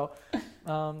out. So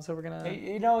we're gonna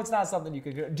You know, it's not something you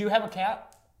could do. Do you have a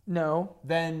cat? no.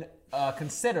 Then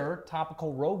consider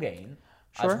topical Rogaine.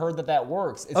 Sure. I've heard that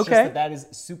works. It's Okay. just that is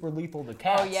super lethal to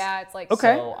cats. Oh yeah, it's like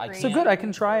Okay, So I so can't- good. I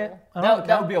can try it. I don't That, know.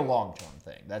 that would be a long-term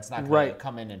thing. That's not going to Right.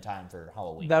 come in time for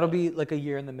Halloween. That'll be like a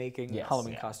year in the making Yes,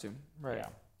 Halloween yeah. costume. Right. Yeah.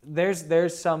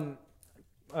 There's some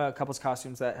couples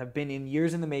costumes that have been in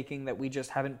years in the making that we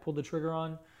just haven't pulled the trigger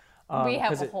on. we have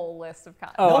 'cause a it- whole list of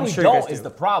costumes. Oh, No, I'm we sure you guys don't is do. the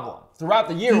problem. Throughout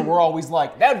the year, we're always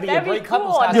like, that would be That'd a be great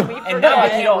couple's cool, costume. and we And now I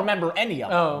forget. can't remember any of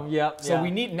them. Oh yeah. So yeah.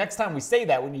 we need, next time we say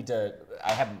that, we need to,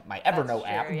 I have my Evernote true,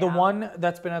 app. yeah. The one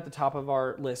that's been at the top of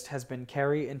our list has been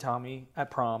Carrie and Tommy at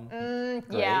prom.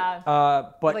 Yeah.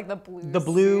 But Like the blue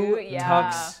blue suit, yeah.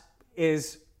 tux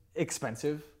is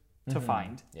expensive to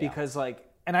find Mm-hmm. Yeah. because like,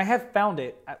 and I have found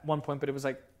it at one point, but it was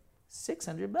like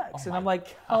 $600, and I'm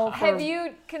like, Have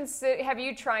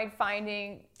you tried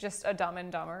finding just a Dumb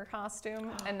and Dumber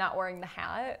costume and not wearing the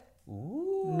hat?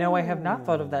 no, I have not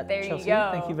thought of that. There you Chelsea, go.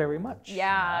 thank you very much.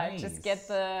 Yeah, Nice. just get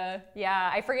the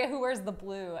I forget who wears the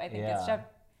blue. I think it's Yeah.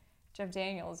 Jeff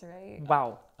Daniels, right?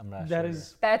 Wow, I'm not that sure.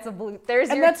 is. That's a blue. There's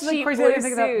And your that's the cheap crazy blue thing to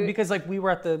think about suit. because like we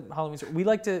were at the Halloween store.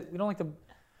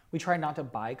 We try not to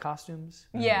buy costumes.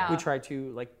 Yeah. We try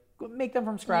to like make them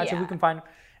from scratch if Yeah. we can find.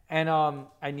 And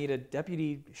I need a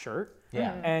deputy shirt.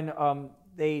 Yeah. And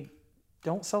they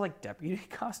don't sell like deputy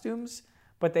costumes,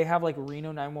 but they have like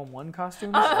Reno 911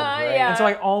 costumes. yeah. And so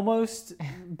I almost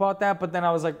bought that, but then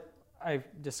I was like, I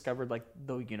discovered like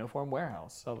the uniform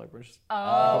warehouse. So like we're just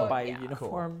Oh, buy yeah. a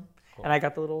uniform. And I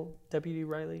got the little Deputy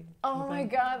Riley. Oh my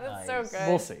god, that's so good.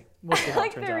 We'll see. We'll see how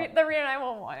Like it turns out. the Reno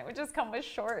 911, it would just come with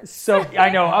shorts. So I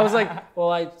know. I was like,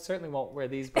 well, I certainly won't wear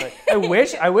these, but I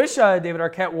wish David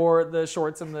Arquette wore the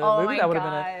shorts in the Oh movie. my That would have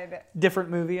been god. a different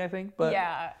movie, I think. But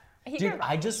Yeah. Dude,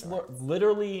 I just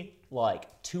literally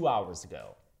like 2 hours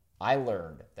ago, I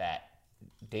learned that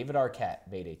David Arquette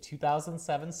made a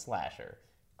 2007 slasher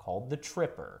called The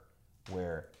Tripper,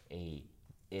 where it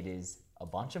is a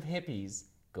bunch of hippies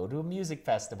go to a music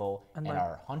festival and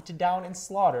are hunted down and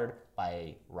slaughtered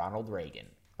by Ronald Reagan,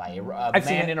 by a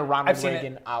man in a Ronald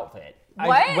Reagan outfit.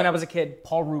 What? When I was a kid,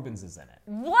 Paul Rubens is in it.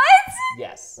 What?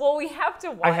 Yes. Well, we have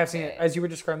to watch it. I have seen it. As you were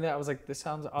describing that, I was like, this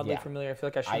sounds oddly familiar. I feel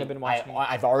like I should have been watching it.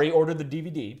 I've already ordered the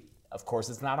DVD. Of course,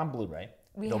 it's not on Blu-ray.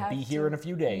 It'll be here in a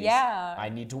few days. Yeah. I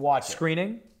need to watch it.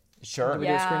 Screening? Sure. We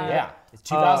do a screening? Yeah. It's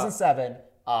 2007.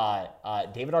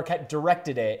 David Arquette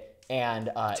directed it, and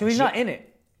so he's not in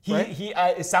it. Right?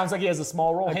 It sounds like he has a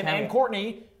small role. Him and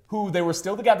Courtney, who they were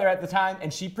still together at the time,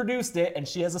 and she produced it, and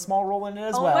she has a small role in it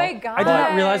as well. Oh my god! I did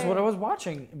not realize what I was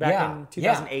watching back in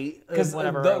 2008. Because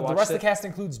whenever the rest of the cast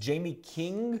includes Jamie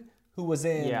King, who was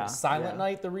in Silent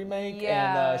Night, the remake,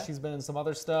 and she's been in some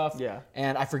other stuff. Yeah.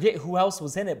 And I forget who else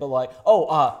was in it, but like,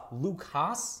 Luke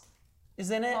Haas is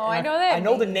in it. Oh, I know that. I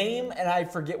know the name, and I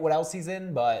forget what else he's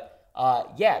in, but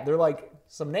they're like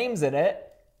some names in it,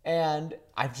 and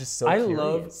I'm just so curious. I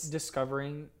love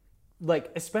discovering,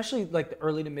 like, especially like the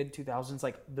early to mid 2000s,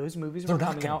 like those movies were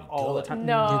coming out all the time.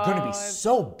 No. They're going to be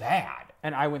so bad.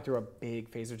 And I went through a big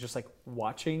phase of just like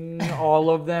watching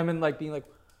all of them and like being like,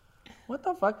 what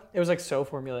the fuck? It was like so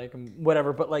formulaic and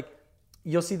whatever, but like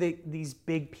you'll see these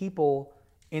big people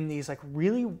in these like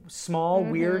really small,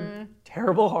 weird,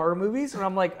 terrible horror movies, and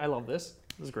I'm like, I love this.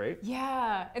 This is great.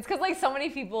 Yeah, it's because like so many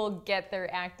people get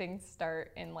their acting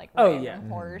start in like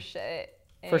horror shit.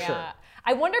 For sure.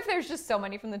 I wonder if there's just so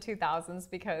many from the 2000s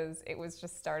because it was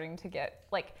just starting to get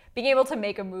like being able to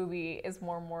make a movie is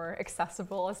more and more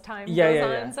accessible as time goes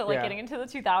on. So like getting into the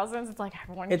 2000s, it's like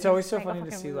everyone. It's always so funny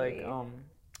to see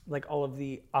like all of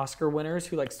the Oscar winners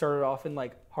who like started off in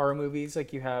like horror movies.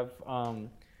 Like you have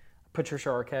Patricia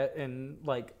Arquette in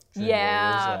like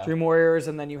Dream Warriors,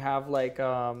 and then you have like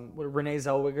Renee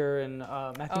Zellweger and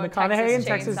Matthew McConaughey in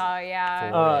Texas.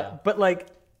 But like,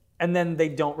 and then they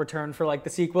don't return for like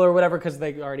the sequel or whatever because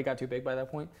they already got too big by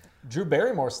that point. Drew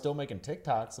Barrymore's still making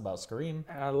TikToks about Scream.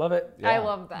 I love it. I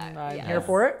love that. I'm here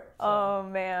for it. Oh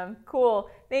man, cool.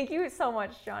 Thank you so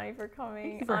much, Johnny, for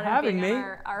coming. Thank you for having me.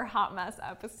 Our hot mess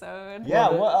episode. Yeah.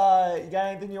 What? You got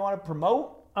anything you want to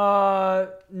promote?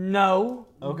 No.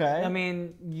 Okay. I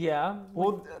mean, yeah.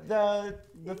 Well, the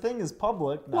thing is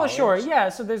public knowledge. Well, sure. Yeah.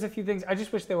 So there's a few things. I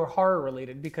just wish they were horror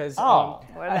related because.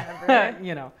 Whatever.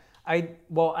 You know,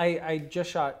 I just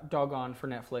shot Doggone for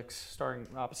Netflix, starring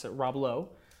opposite Rob Lowe.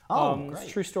 Great. It's a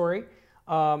true story.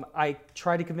 I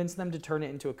tried to convince them to turn it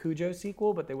into a Cujo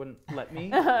sequel, but they wouldn't let me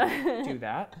do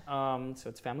that. So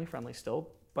it's family friendly still,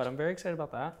 but I'm very excited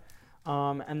about that.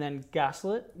 And then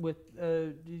Gaslit with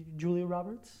Julia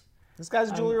Roberts. This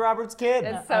guy's Julia Roberts' kid.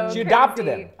 It's so she adopted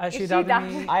him. She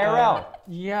adopted me.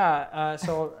 IRL.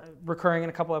 So recurring in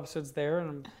a couple episodes there, and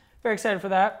I'm very excited for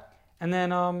that. And then,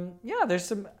 there's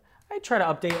some. I try to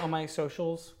update on my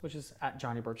socials, which is at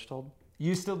Johnny Berchtold.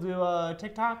 You still do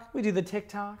TikTok? We do the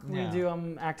TikTok. Yeah. We do.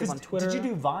 I'm active on Twitter. Did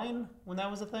you do Vine when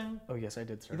that was a thing? Oh yes, I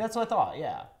did, sir. That's what I thought.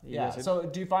 Yeah. Yes, So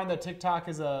do you find that TikTok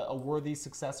is a worthy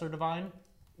successor to Vine?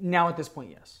 Now at this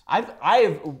point, yes.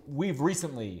 We've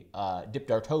recently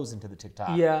dipped our toes into the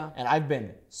TikTok. Yeah. And I've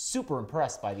been super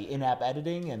impressed by the in-app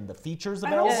editing and the features I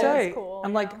available. will say, cool,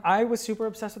 I'm like, I was super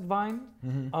obsessed with Vine.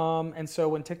 And so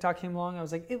when TikTok came along, I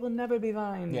was like, it will never be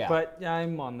Vine. Yeah. But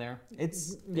I'm on there.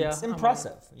 It's I'm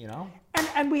impressive, you know?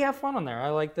 And we have fun on there. I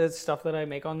like the stuff that I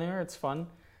make on there. It's fun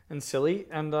and silly.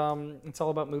 And it's all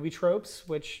about movie tropes,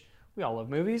 which we all love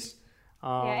movies.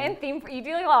 And you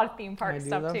do like a lot of theme park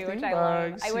stuff too, which I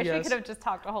love. I wish we could have just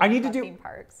talked a whole lot about theme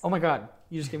parks. Oh my God,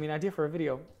 you just gave me an idea for a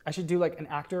video. I should do like an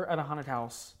actor at a haunted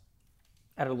house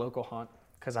at a local haunt.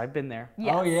 Because I've been there.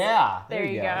 Yes. Oh yeah, there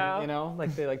you go. You know,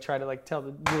 like they like try to like tell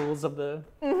the rules of the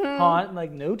haunt,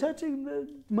 like no touching the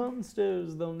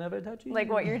monsters, they'll never touch you.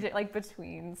 Like what you're like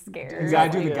between scares. You gotta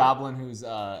do the goblin who's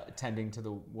tending to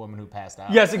the woman who passed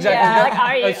out. Yes, exactly. Yeah,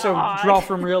 like, are you so draw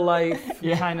from real life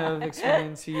kind of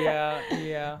experience.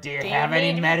 Yeah. Do you have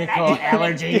any medical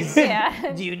allergies?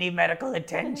 Yeah. Do you need medical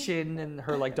attention? And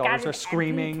her like daughters are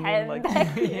screaming, and, like,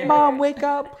 Yeah. Mom, wake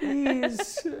up,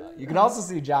 please. You can also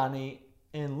see Johnny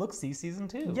in Look-See Season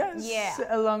 2. Yes. Yeah.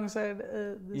 Alongside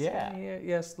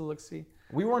yes, the Look-See.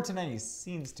 We weren't in any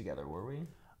scenes together, were we? Did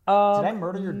I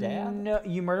murder your dad? No,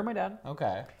 you murdered my dad.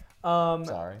 Okay.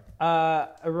 Sorry. I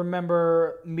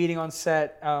remember meeting on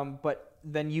set, but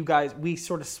then we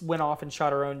sort of went off and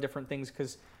shot our own different things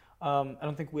because I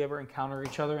don't think we ever encountered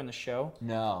each other in the show.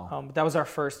 No. But that was our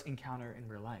first encounter in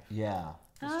real life. Yeah.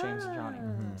 It was James and Johnny.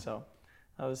 So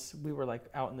We were like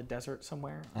out in the desert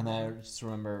somewhere. And I just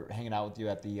remember hanging out with you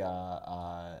at the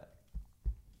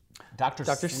Dr.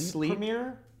 Sleep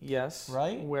premiere. Yes.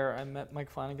 Right? Where I met Mike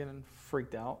Flanagan and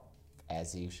freaked out.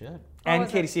 As you should. And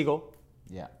Katie Siegel.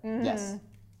 Yeah. Yes.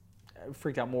 I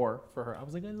freaked out more for her. I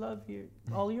was like, I love you.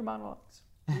 All your monologues.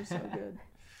 You're so good.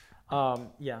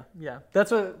 Yeah.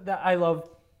 That's I love.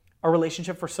 Our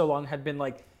relationship for so long had been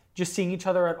like just seeing each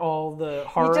other at all the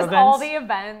horror events. All the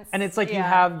events. And it's like you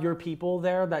have your people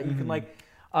there that you can like,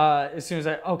 as soon as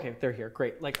okay, they're here.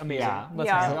 Great. Like, amazing. Yeah. Let's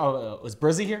hang out. Was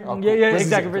Brizzy here? Oh, cool. Yeah, Brizzy's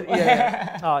exactly.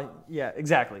 here. Yeah,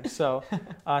 exactly. So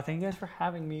thank you guys for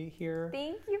having me here.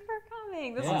 Thank you for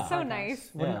coming. This is so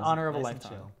nice. What an honor of a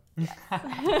lifetime.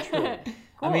 Cool.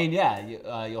 I mean,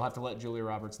 you'll have to let Julia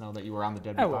Roberts know that you were on the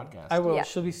Deadbeat podcast. I will. Yeah.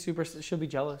 She'll be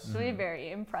jealous. She'll be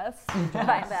very impressed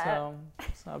by that.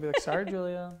 So I'll be like, sorry,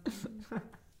 Julia.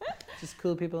 Just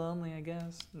cool people only, I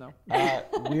guess. No.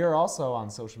 We are also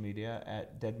on social media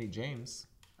at Deadbeat James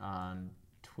on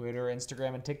Twitter,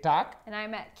 Instagram, and TikTok. And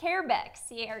I'm at Carebeck,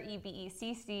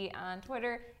 CareBecc on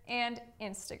Twitter and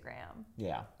Instagram.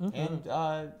 Yeah.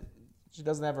 And she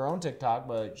doesn't have her own TikTok,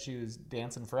 but she was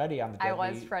dancing Freddy on the Deadbeat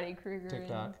I was Freddy Krueger.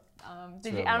 TikTok. I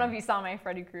don't know if you saw my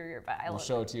Freddy Krueger, but We'll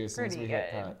show it to you as soon as we hit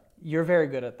cut. You're very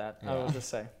good at that, I will just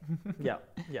say. Yeah.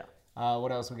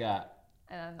 What else we got?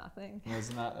 Nothing.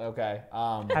 It's not okay.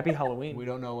 Happy Halloween. We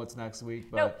don't know what's next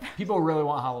week, but people really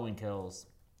want Halloween Kills.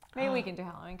 Maybe we can do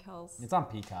Halloween Kills. It's on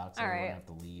Peacock, so All we right. won't have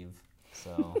to leave.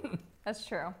 So That's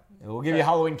true. we'll give you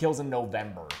Halloween Kills in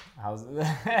November. How's Very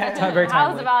How's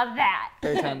timely. about that?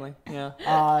 Very timely. Yeah.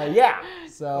 yeah.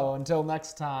 So until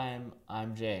next time,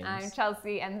 I'm James. I'm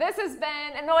Chelsea, and this has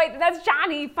been. And no, wait, that's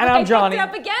Johnny. Fuck, And I'm I Johnny.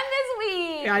 fucked it up again this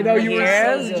week. I know you were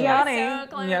Yes, so good. Johnny. So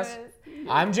close. Yes.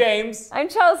 I'm James. I'm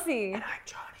Chelsea. And I'm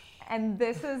Johnny. And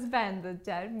this has been the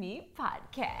Dead Meat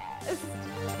Podcast.